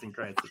beloved Heroes in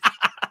Crisis.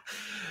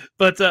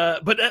 But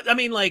I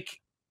mean, like,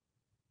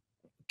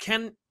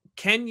 can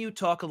you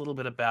talk a little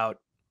bit about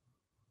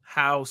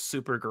how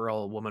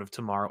Supergirl, Woman of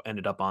Tomorrow,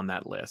 ended up on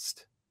that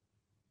list?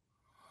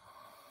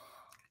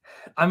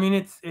 I mean,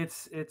 it's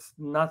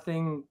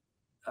nothing.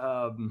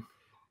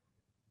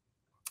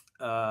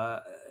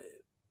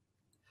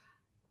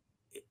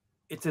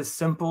 It's as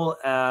simple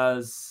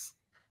as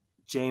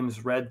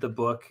James read the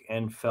book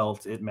and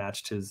felt it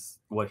matched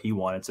what he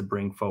wanted to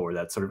bring forward,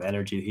 that sort of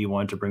energy that he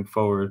wanted to bring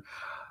forward,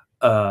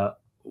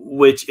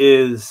 which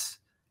is,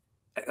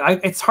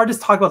 it's hard to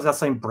talk about without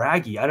saying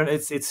braggy. I don't know,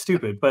 it's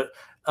stupid, but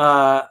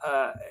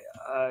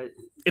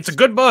it's a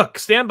good book.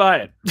 Stand by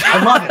it.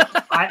 I love it.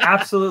 I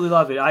absolutely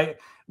love it.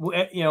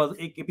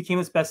 It became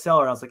this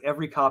bestseller. And I was like,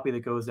 every copy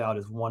that goes out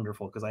is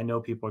wonderful because I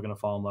know people are going to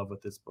fall in love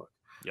with this book.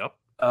 Yep.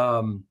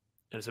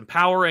 And it's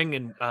empowering,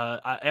 and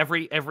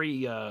every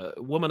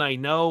woman I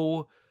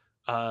know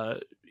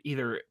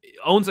either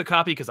owns a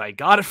copy because I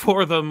got it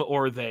for them,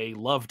 or they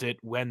loved it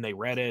when they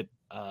read it.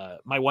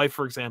 My wife,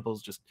 for example,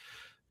 is just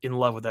in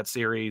love with that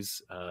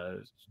series,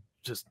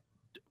 just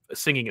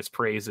singing its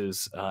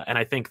praises. And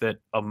I think that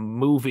a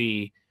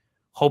movie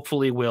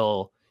hopefully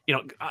will,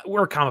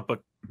 we're a comic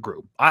book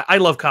group. I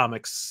love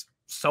comics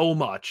so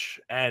much,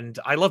 and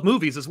I love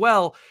movies as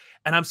well.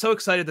 And I'm so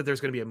excited that there's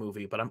going to be a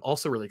movie, but I'm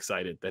also really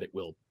excited that it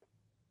will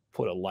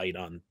put a light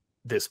on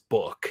this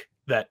book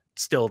that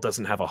still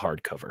doesn't have a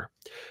hardcover.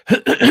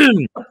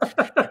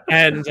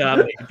 And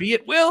maybe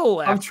it will.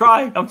 I'm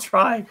trying. We're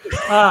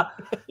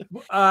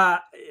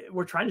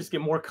trying to just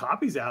get more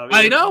copies out.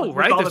 I know,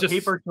 right? All the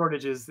paper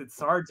shortages, it's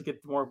hard to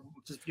get more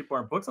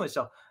books on the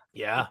shelf.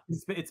 Yeah,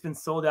 it's been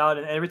sold out,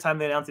 and every time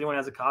they announce anyone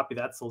has a copy,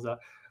 that sells out.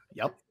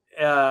 Yep.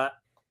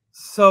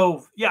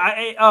 So yeah,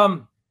 I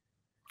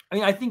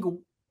mean, I think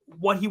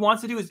what he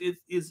wants to do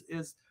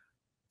is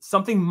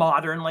something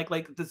modern, like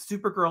the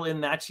Supergirl,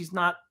 in that she's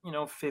not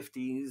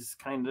 50s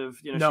kind of,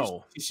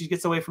 no, she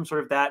gets away from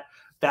sort of that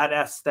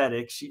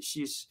aesthetic.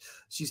 She's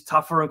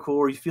tougher and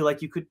cooler. You feel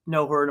like you could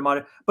know her in a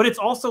modern, but it's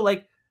also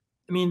like,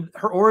 I mean,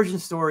 her origin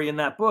story in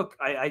that book,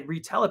 I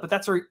retell it, but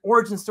that's her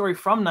origin story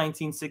from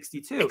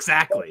 1962.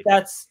 Exactly.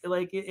 That's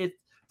like it.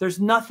 There's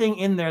nothing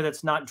in there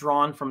that's not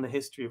drawn from the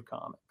history of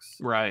comics.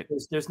 Right.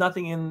 There's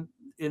nothing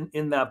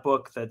in that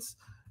book that's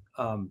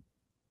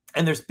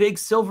and there's big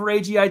Silver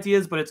Agey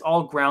ideas, but it's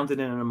all grounded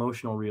in an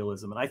emotional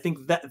realism. And I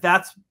think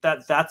that's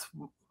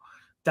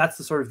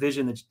the sort of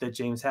vision that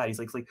James had. He's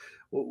like,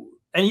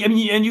 and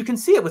you can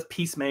see it with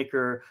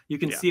Peacemaker. You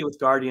can see it with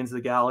Guardians of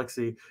the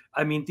Galaxy.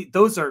 I mean,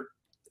 those are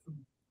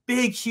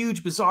big,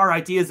 huge, bizarre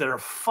ideas that are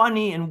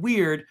funny and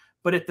weird,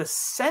 but at the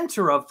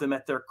center of them,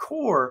 at their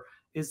core,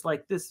 is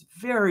like this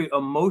very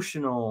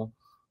emotional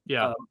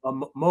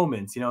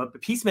moments.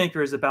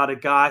 Peacemaker is about a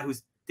guy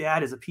whose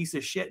dad is a piece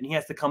of shit, and he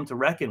has to come to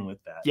reckon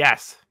with that.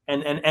 Yes.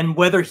 And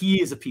whether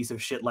he is a piece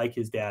of shit like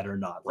his dad or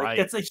not. Like, right.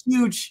 That's a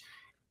huge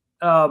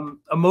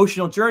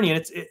emotional journey,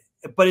 and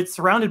but it's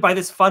surrounded by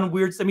this fun,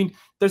 weird. I mean,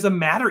 there's a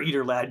Matter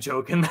Eater lad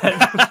joke in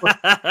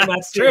that.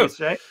 That's true,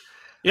 right?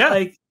 Yeah.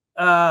 Like,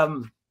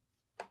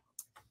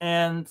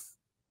 and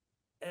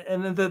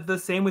then the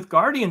same with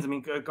Guardians. I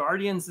mean,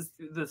 Guardians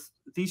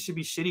these should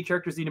be shitty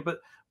characters,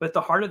 but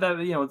the heart of that,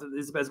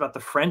 is about the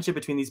friendship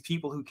between these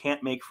people who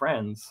can't make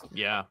friends.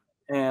 Yeah.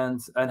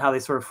 And how they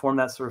sort of form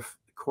that sort of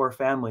core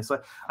family.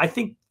 So I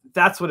think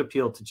that's what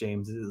appealed to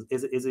James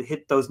is it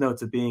hit those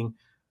notes of being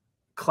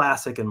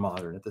classic and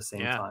modern at the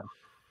same time.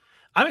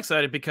 I'm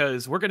excited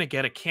because we're going to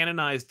get a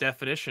canonized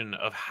definition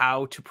of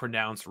how to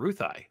pronounce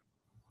Ruthie.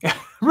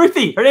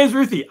 Ruthie, her name's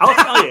Ruthie. I'll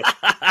tell you,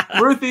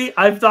 Ruthie.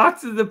 I've talked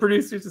to the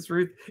producers. It's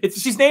Ruth.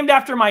 She's named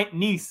after my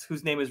niece,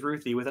 whose name is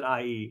Ruthie with an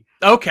IE.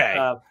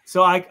 Okay.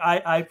 So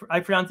I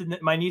pronounced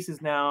it. My niece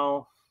is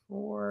now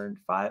 4 and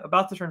 5,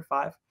 about to turn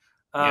 5.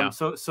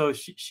 So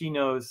she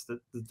knows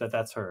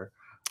that's her.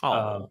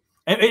 And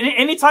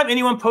anytime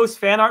anyone posts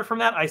fan art from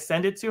that, I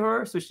send it to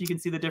her so she can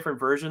see the different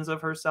versions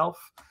of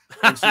herself.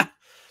 And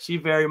she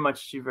very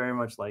much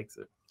likes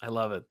it. I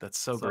love it. That's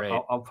so great.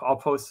 I'll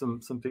post some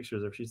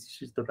pictures of her.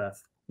 She's the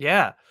best.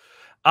 Yeah.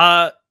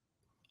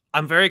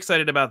 I'm very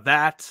excited about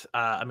that.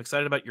 I'm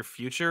excited about your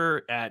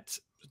future at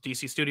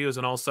DC Studios,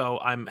 and also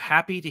I'm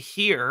happy to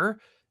hear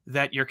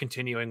that you're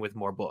continuing with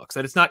more books,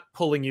 that it's not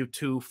pulling you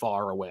too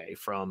far away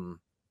from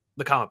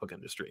the comic book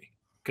industry.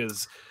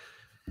 because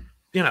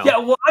you know, yeah,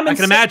 well, I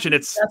can imagine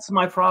that's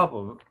my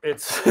problem.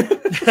 It's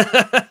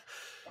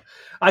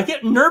I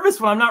get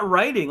nervous when I'm not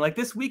writing. Like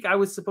this week, I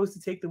was supposed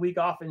to take the week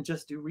off and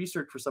just do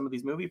research for some of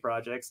these movie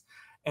projects,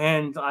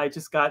 and I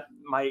just got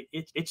my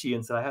itchy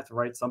and said I have to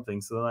write something.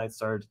 So then I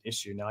started an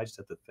issue. Now I just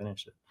have to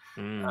finish it.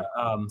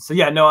 So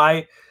yeah, no,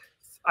 I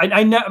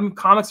know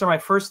comics are my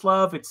first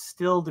love. It's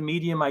still the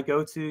medium I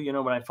go to. You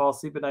know, when I fall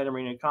asleep at night, I'm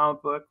reading a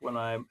comic book. When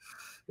I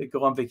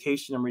go on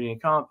vacation, I'm reading a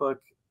comic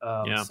book.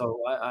 So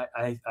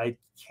I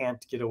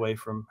can't get away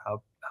from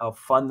how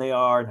fun they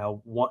are and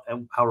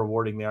how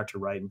rewarding they are to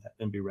write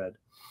and be read.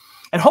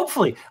 And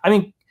hopefully,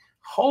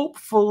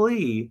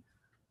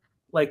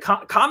 like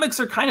comics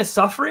are kind of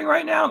suffering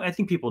right now. I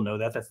think people know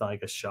that. That's not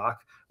like a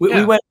shock.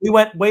 We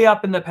went way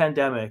up in the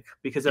pandemic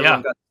because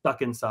everyone got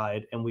stuck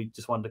inside and we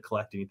just wanted to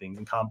collect anything.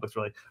 And comic books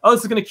were like, oh,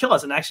 this is going to kill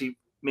us, and actually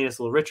made us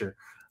a little richer.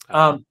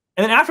 And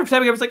then after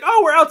pandemic, it was like,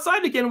 oh, we're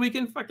outside again. We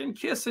can fucking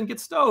kiss and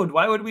get stoned.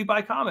 Why would we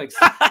buy comics?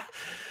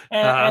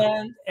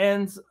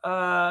 And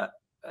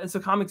so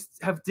comics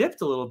have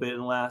dipped a little bit in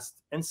the last.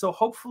 And so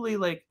hopefully,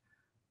 like,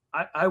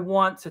 I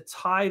want to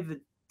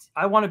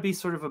I want to be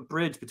sort of a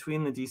bridge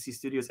between the DC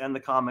studios and the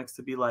comics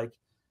to be like,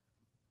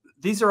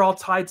 these are all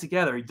tied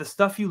together. The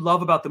stuff you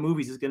love about the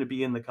movies is going to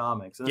be in the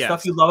comics, and the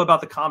stuff you love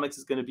about the comics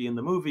is going to be in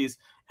the movies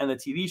and the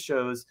TV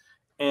shows.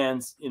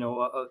 And you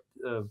know,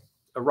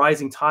 a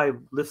rising tide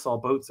lifts all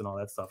boats and all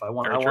that stuff. I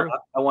want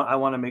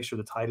to make sure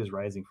the tide is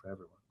rising for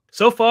everyone.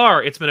 So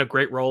far, it's been a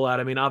great rollout.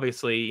 I mean,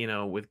 obviously, you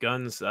know, with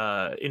Gunn's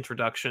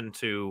introduction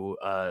to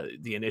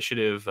the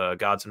initiative,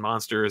 Gods and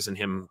Monsters, and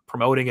him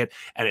promoting it,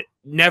 and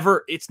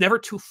it's never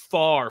too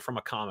far from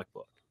a comic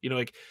book. You know,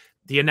 like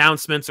the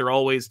announcements are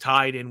always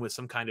tied in with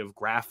some kind of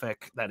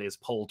graphic that is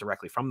pulled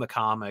directly from the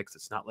comics.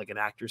 It's not like an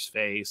actor's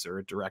face or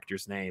a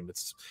director's name.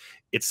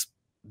 It's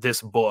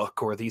this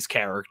book or these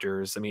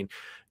characters. I mean,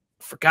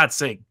 for God's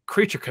sake,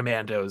 Creature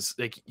Commandos.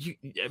 Like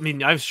I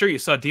mean, I'm sure you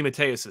saw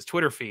DeMatteis's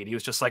Twitter feed. He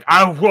was just like,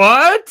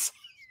 what?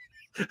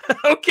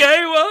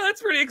 Okay, well,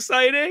 that's pretty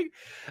exciting.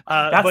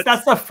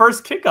 That's the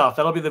first kickoff.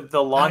 That'll be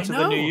the launch of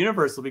the new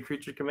universe. Will be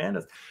Creature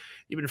Commandos.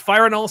 You've been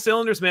firing all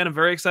cylinders, man. I'm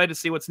very excited to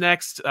see what's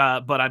next.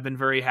 But I've been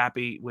very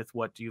happy with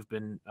what you've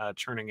been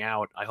churning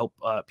out. I hope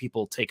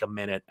people take a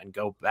minute and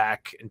go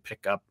back and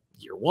pick up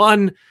Year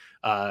One.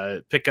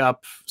 Pick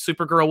up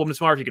Supergirl Woman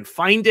Tomorrow if you can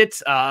find it.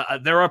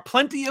 There are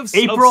plenty of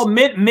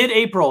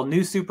mid-April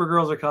new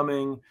Supergirls are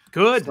coming.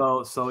 Good.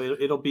 So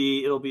it'll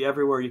be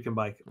everywhere you can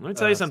buy. Let me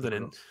tell you something.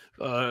 In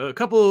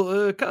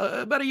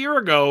about a year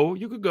ago,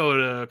 you could go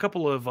to a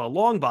couple of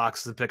long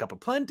boxes and pick up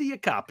plenty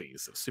of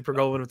copies of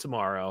Supergirl Woman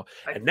Tomorrow,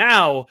 and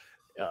now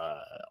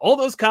all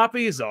those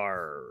copies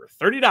are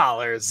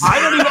 $30.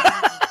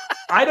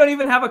 I don't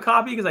even have a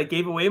copy because I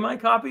gave away my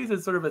copies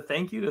as sort of a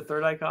thank you to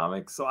Third Eye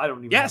Comics. So I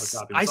don't even have a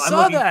copy. So I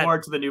saw I'm looking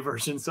forward to the new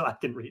version so I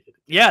can read it.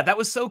 Yeah, that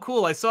was so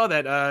cool. I saw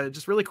that.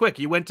 Just really quick,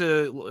 you went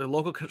to a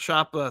local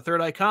shop,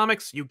 Third Eye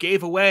Comics. You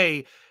gave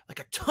away like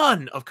a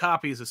ton of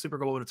copies of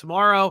Supergirl Woman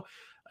Tomorrow.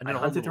 And I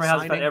hunted through my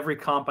house, found every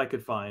comp I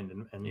could find,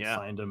 and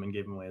signed them and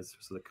gave them away as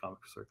the comic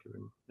circuit.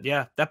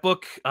 Yeah, that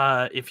book.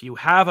 If you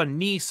have a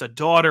niece, a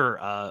daughter,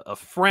 a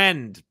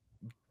friend,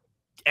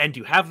 and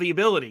you have the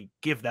ability,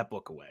 give that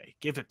book away.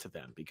 Give it to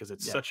them because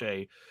it's such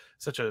a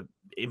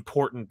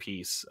important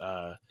piece.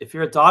 If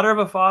you're a daughter of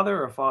a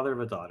father or a father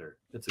of a daughter,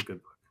 it's a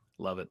good book.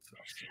 Love it.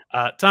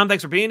 Tom,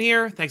 thanks for being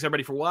here. Thanks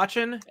everybody for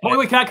watching.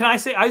 Wait, can I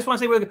say? I just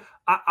want to say,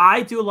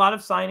 I do a lot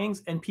of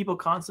signings, and people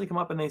constantly come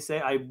up and they say,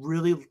 "I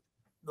really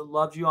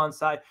loved you on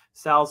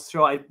Sal's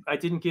show. I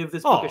didn't give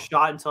this book a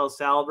shot until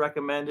Sal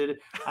recommended it.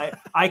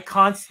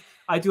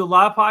 I do a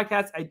lot of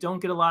podcasts. I don't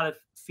get a lot of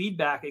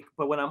feedback,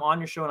 but when I'm on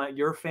your show, and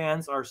your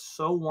fans are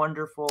so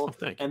wonderful,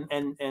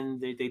 and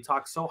they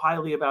talk so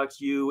highly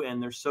about you,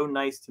 and they're so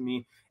nice to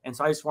me. And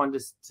so I just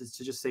wanted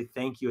to just say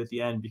thank you at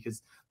the end,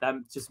 because that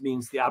just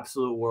means the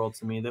absolute world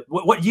to me. That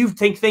what you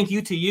think, thank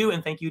you to you,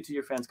 and thank you to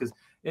your fans, because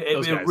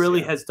it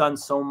really has done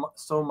so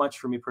much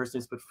for me personally.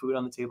 It's put food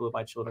on the table of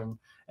my children,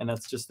 and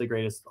that's just the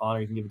greatest honor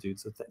you can give a dude.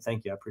 So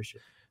thank you, I appreciate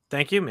it.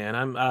 Thank you, man.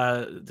 I'm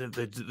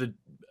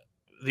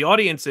the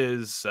audience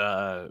is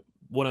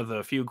one of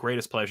the few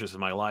greatest pleasures of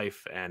my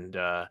life, and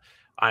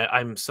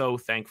I'm so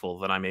thankful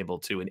that I'm able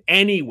to in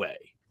any way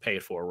pay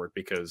it forward,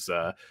 because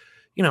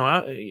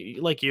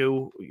like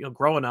you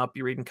growing up,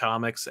 you're reading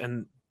comics,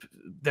 and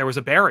there was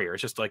a barrier.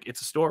 It's just like,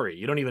 it's a story.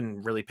 You don't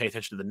even really pay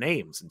attention to the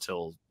names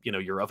until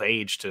you're of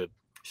age to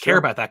care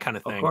about that kind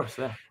of thing. Of course,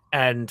 yeah.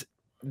 And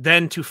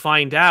then to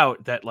find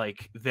out that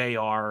like they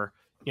are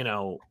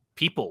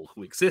people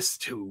who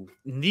exist, who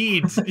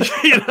need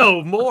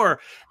more,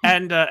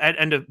 and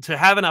to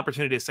have an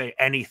opportunity to say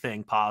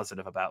anything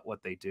positive about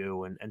what they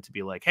do, and to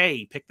be like,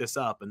 hey, pick this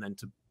up, and then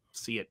to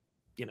see it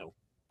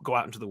go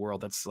out into the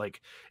world. That's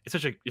like,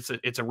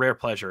 it's a rare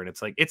pleasure, and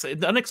it's like, it's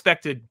an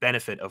unexpected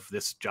benefit of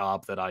this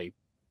job that I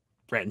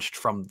wrenched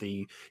from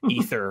the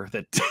ether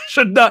that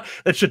should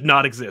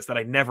not exist, that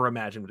I never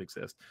imagined would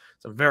exist.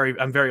 So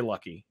I'm very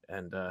lucky,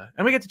 and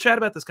we get to chat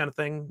about this kind of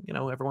thing,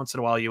 every once in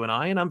a while, you and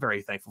I, and I'm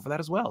very thankful for that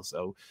as well.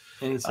 So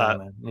anytime,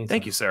 man. Anytime.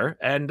 Thank you, sir,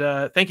 and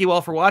thank you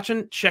all for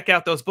watching. Check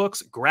out those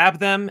books, grab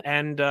them,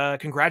 and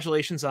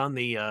congratulations on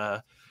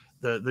the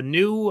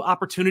new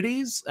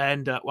opportunities,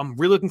 and I'm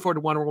really looking forward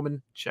to Wonder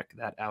Woman. Check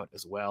that out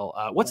as well.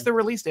 What's the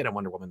release date on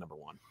Wonder Woman #1?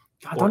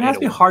 God, don't ask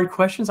me hard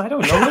questions. I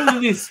don't know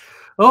these.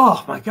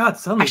 Oh my God!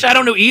 Suddenly, actually, I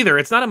don't know either.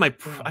 It's not on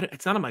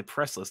my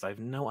press list. I have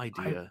no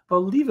idea. I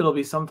believe it'll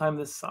be sometime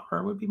this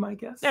summer. Would be my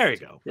guess. There you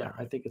go. Yeah,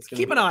 I think it's gonna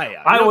keep an eye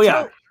out.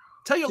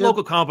 Tell your Yeah.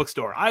 local comic book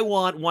store, I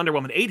want Wonder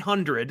Woman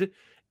 800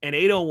 and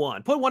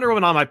 801. Put Wonder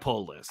Woman on my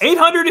pull list.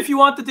 800 if you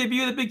want the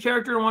debut of the big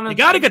character, and you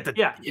got to get the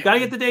you got to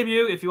get the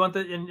debut if you want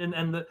the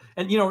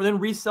and then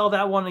resell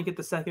that one and get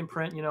the second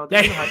print. You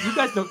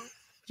guys know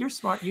you're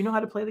smart. You know how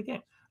to play the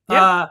game.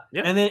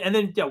 And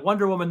then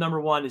Wonder Woman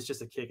 #1 is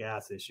just a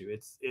kick-ass issue.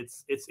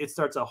 It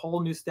starts a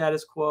whole new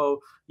status quo.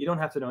 You don't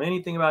have to know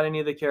anything about any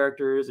of the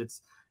characters.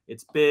 It's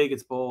big,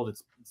 it's bold,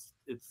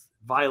 it's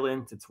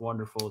violent, it's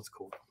wonderful, it's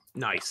cool.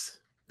 Nice.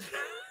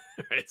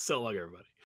 All right, so long, everybody.